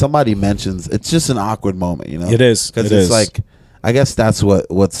somebody mentions, it's just an awkward moment, It is. because It it's is. like I guess that's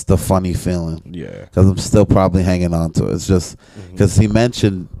what's the funny feeling. Yeah. Because I'm still probably hanging on to it. It's just because he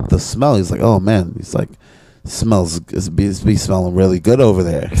mentioned the smell. He's like, oh man. He's like, it's be smelling really good over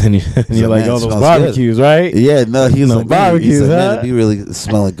there. And you're like, man, oh, it those smells barbecues, right? Yeah, no, he's No like, barbecues, he's like, man, huh? it be really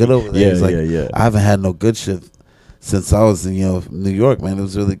smelling good over there. Yeah, He's like, yeah. I haven't had no good shit since I was in New York, man. It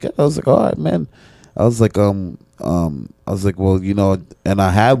was really good. I was like, all right, man. I was like, well, and I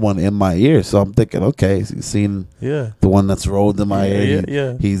had one in my ear, so I'm thinking, okay, he's seen Yeah. the one that's rolled in my ear.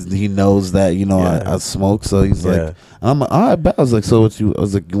 Yeah. He knows that I smoke, so he's like, I'm like, all right, bet. I was like, so what you? I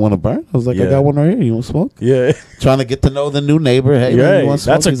was like, you want to burn? I was like, I got one right here. You want to smoke? Yeah. Trying to get to know the new neighbor. Hey, man, you want to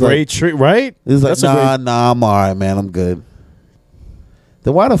smoke? That's a He's great like, treat, right? He's like, nah, I'm all right, man. I'm good.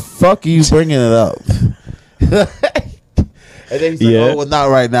 Then why the fuck are you bringing it up? And then he's like, oh, well, not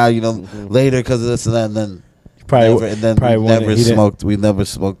right now, later because of this and that. And then we never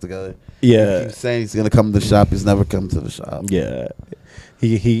smoked together. Yeah. He keeps saying he's going to come to the shop. He's never come to the shop. Yeah.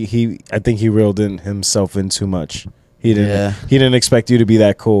 He I think he reeled in himself in too much. He didn't expect you to be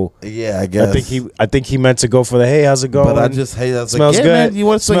that cool. Yeah, I guess. I think he meant to go for the, hey, how's it going? But I just hate that. Smells like, good. Man, you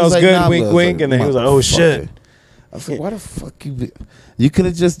want smells like, good. nah, wink, wink. And then he was like, oh shit. I was like, why the fuck you could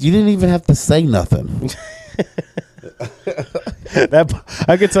have you didn't even have to say nothing.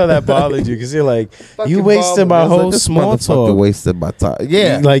 I could tell that bothered you because you're like, you wasted my whole small talk. Wasted my time.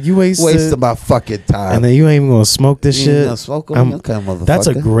 Yeah, like you wasted my fucking time. And then you ain't even gonna smoke this shit. That's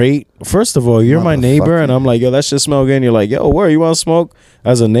a great. First of all, you're my neighbor, and I'm like, yo, that shit smell good. And you're like, yo, where you want to smoke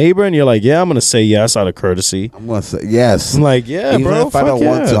as a neighbor? And you're like, yeah, I'm gonna say yes out of courtesy. I'm gonna say yes. I'm like, yeah, even bro. If I don't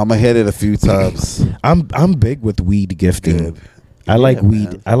want to, I'm gonna hit it a few times. I'm big with weed gifting. Good. I like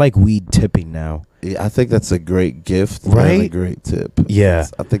weed. Man. I like weed tipping now. Yeah, I think that's a great gift, right? And a great tip. Yeah,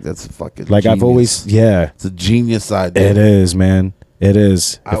 I think that's fucking like genius. I've always, it's a genius idea. It is, man. It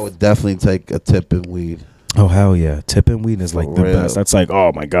is. I would definitely take a tip in weed. Oh hell yeah, tipping weed is like the best. That's like,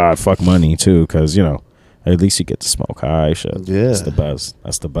 oh my god, fuck money too, because at least you get to smoke high shit. Yeah, it's the best.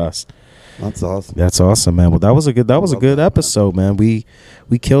 That's the best. That's awesome. That's awesome, man. Well, that was a good episode, man. We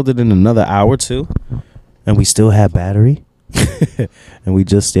killed it in another hour too, and we still had battery. And we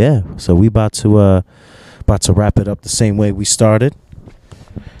just so we about to wrap it up the same way we started.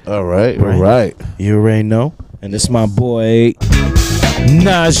 All right. You already know. And this is my boy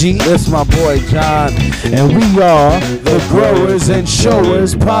Najee. This is my boy John. And we are the Growers and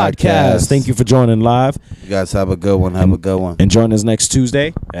Showers Podcast. Thank you for joining live. You guys have a good one. Have a good one. And join us next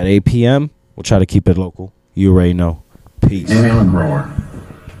Tuesday at 8 p.m. We'll try to keep it local. You already know. Peace. Maybe I'm a grower,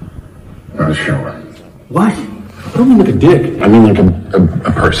 not a shower. What? I don't mean like a dick. I mean like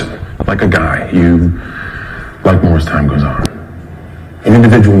a person, like a guy you like more as time goes on. An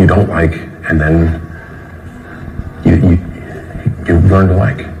individual you don't like, and then you learn to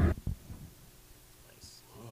like.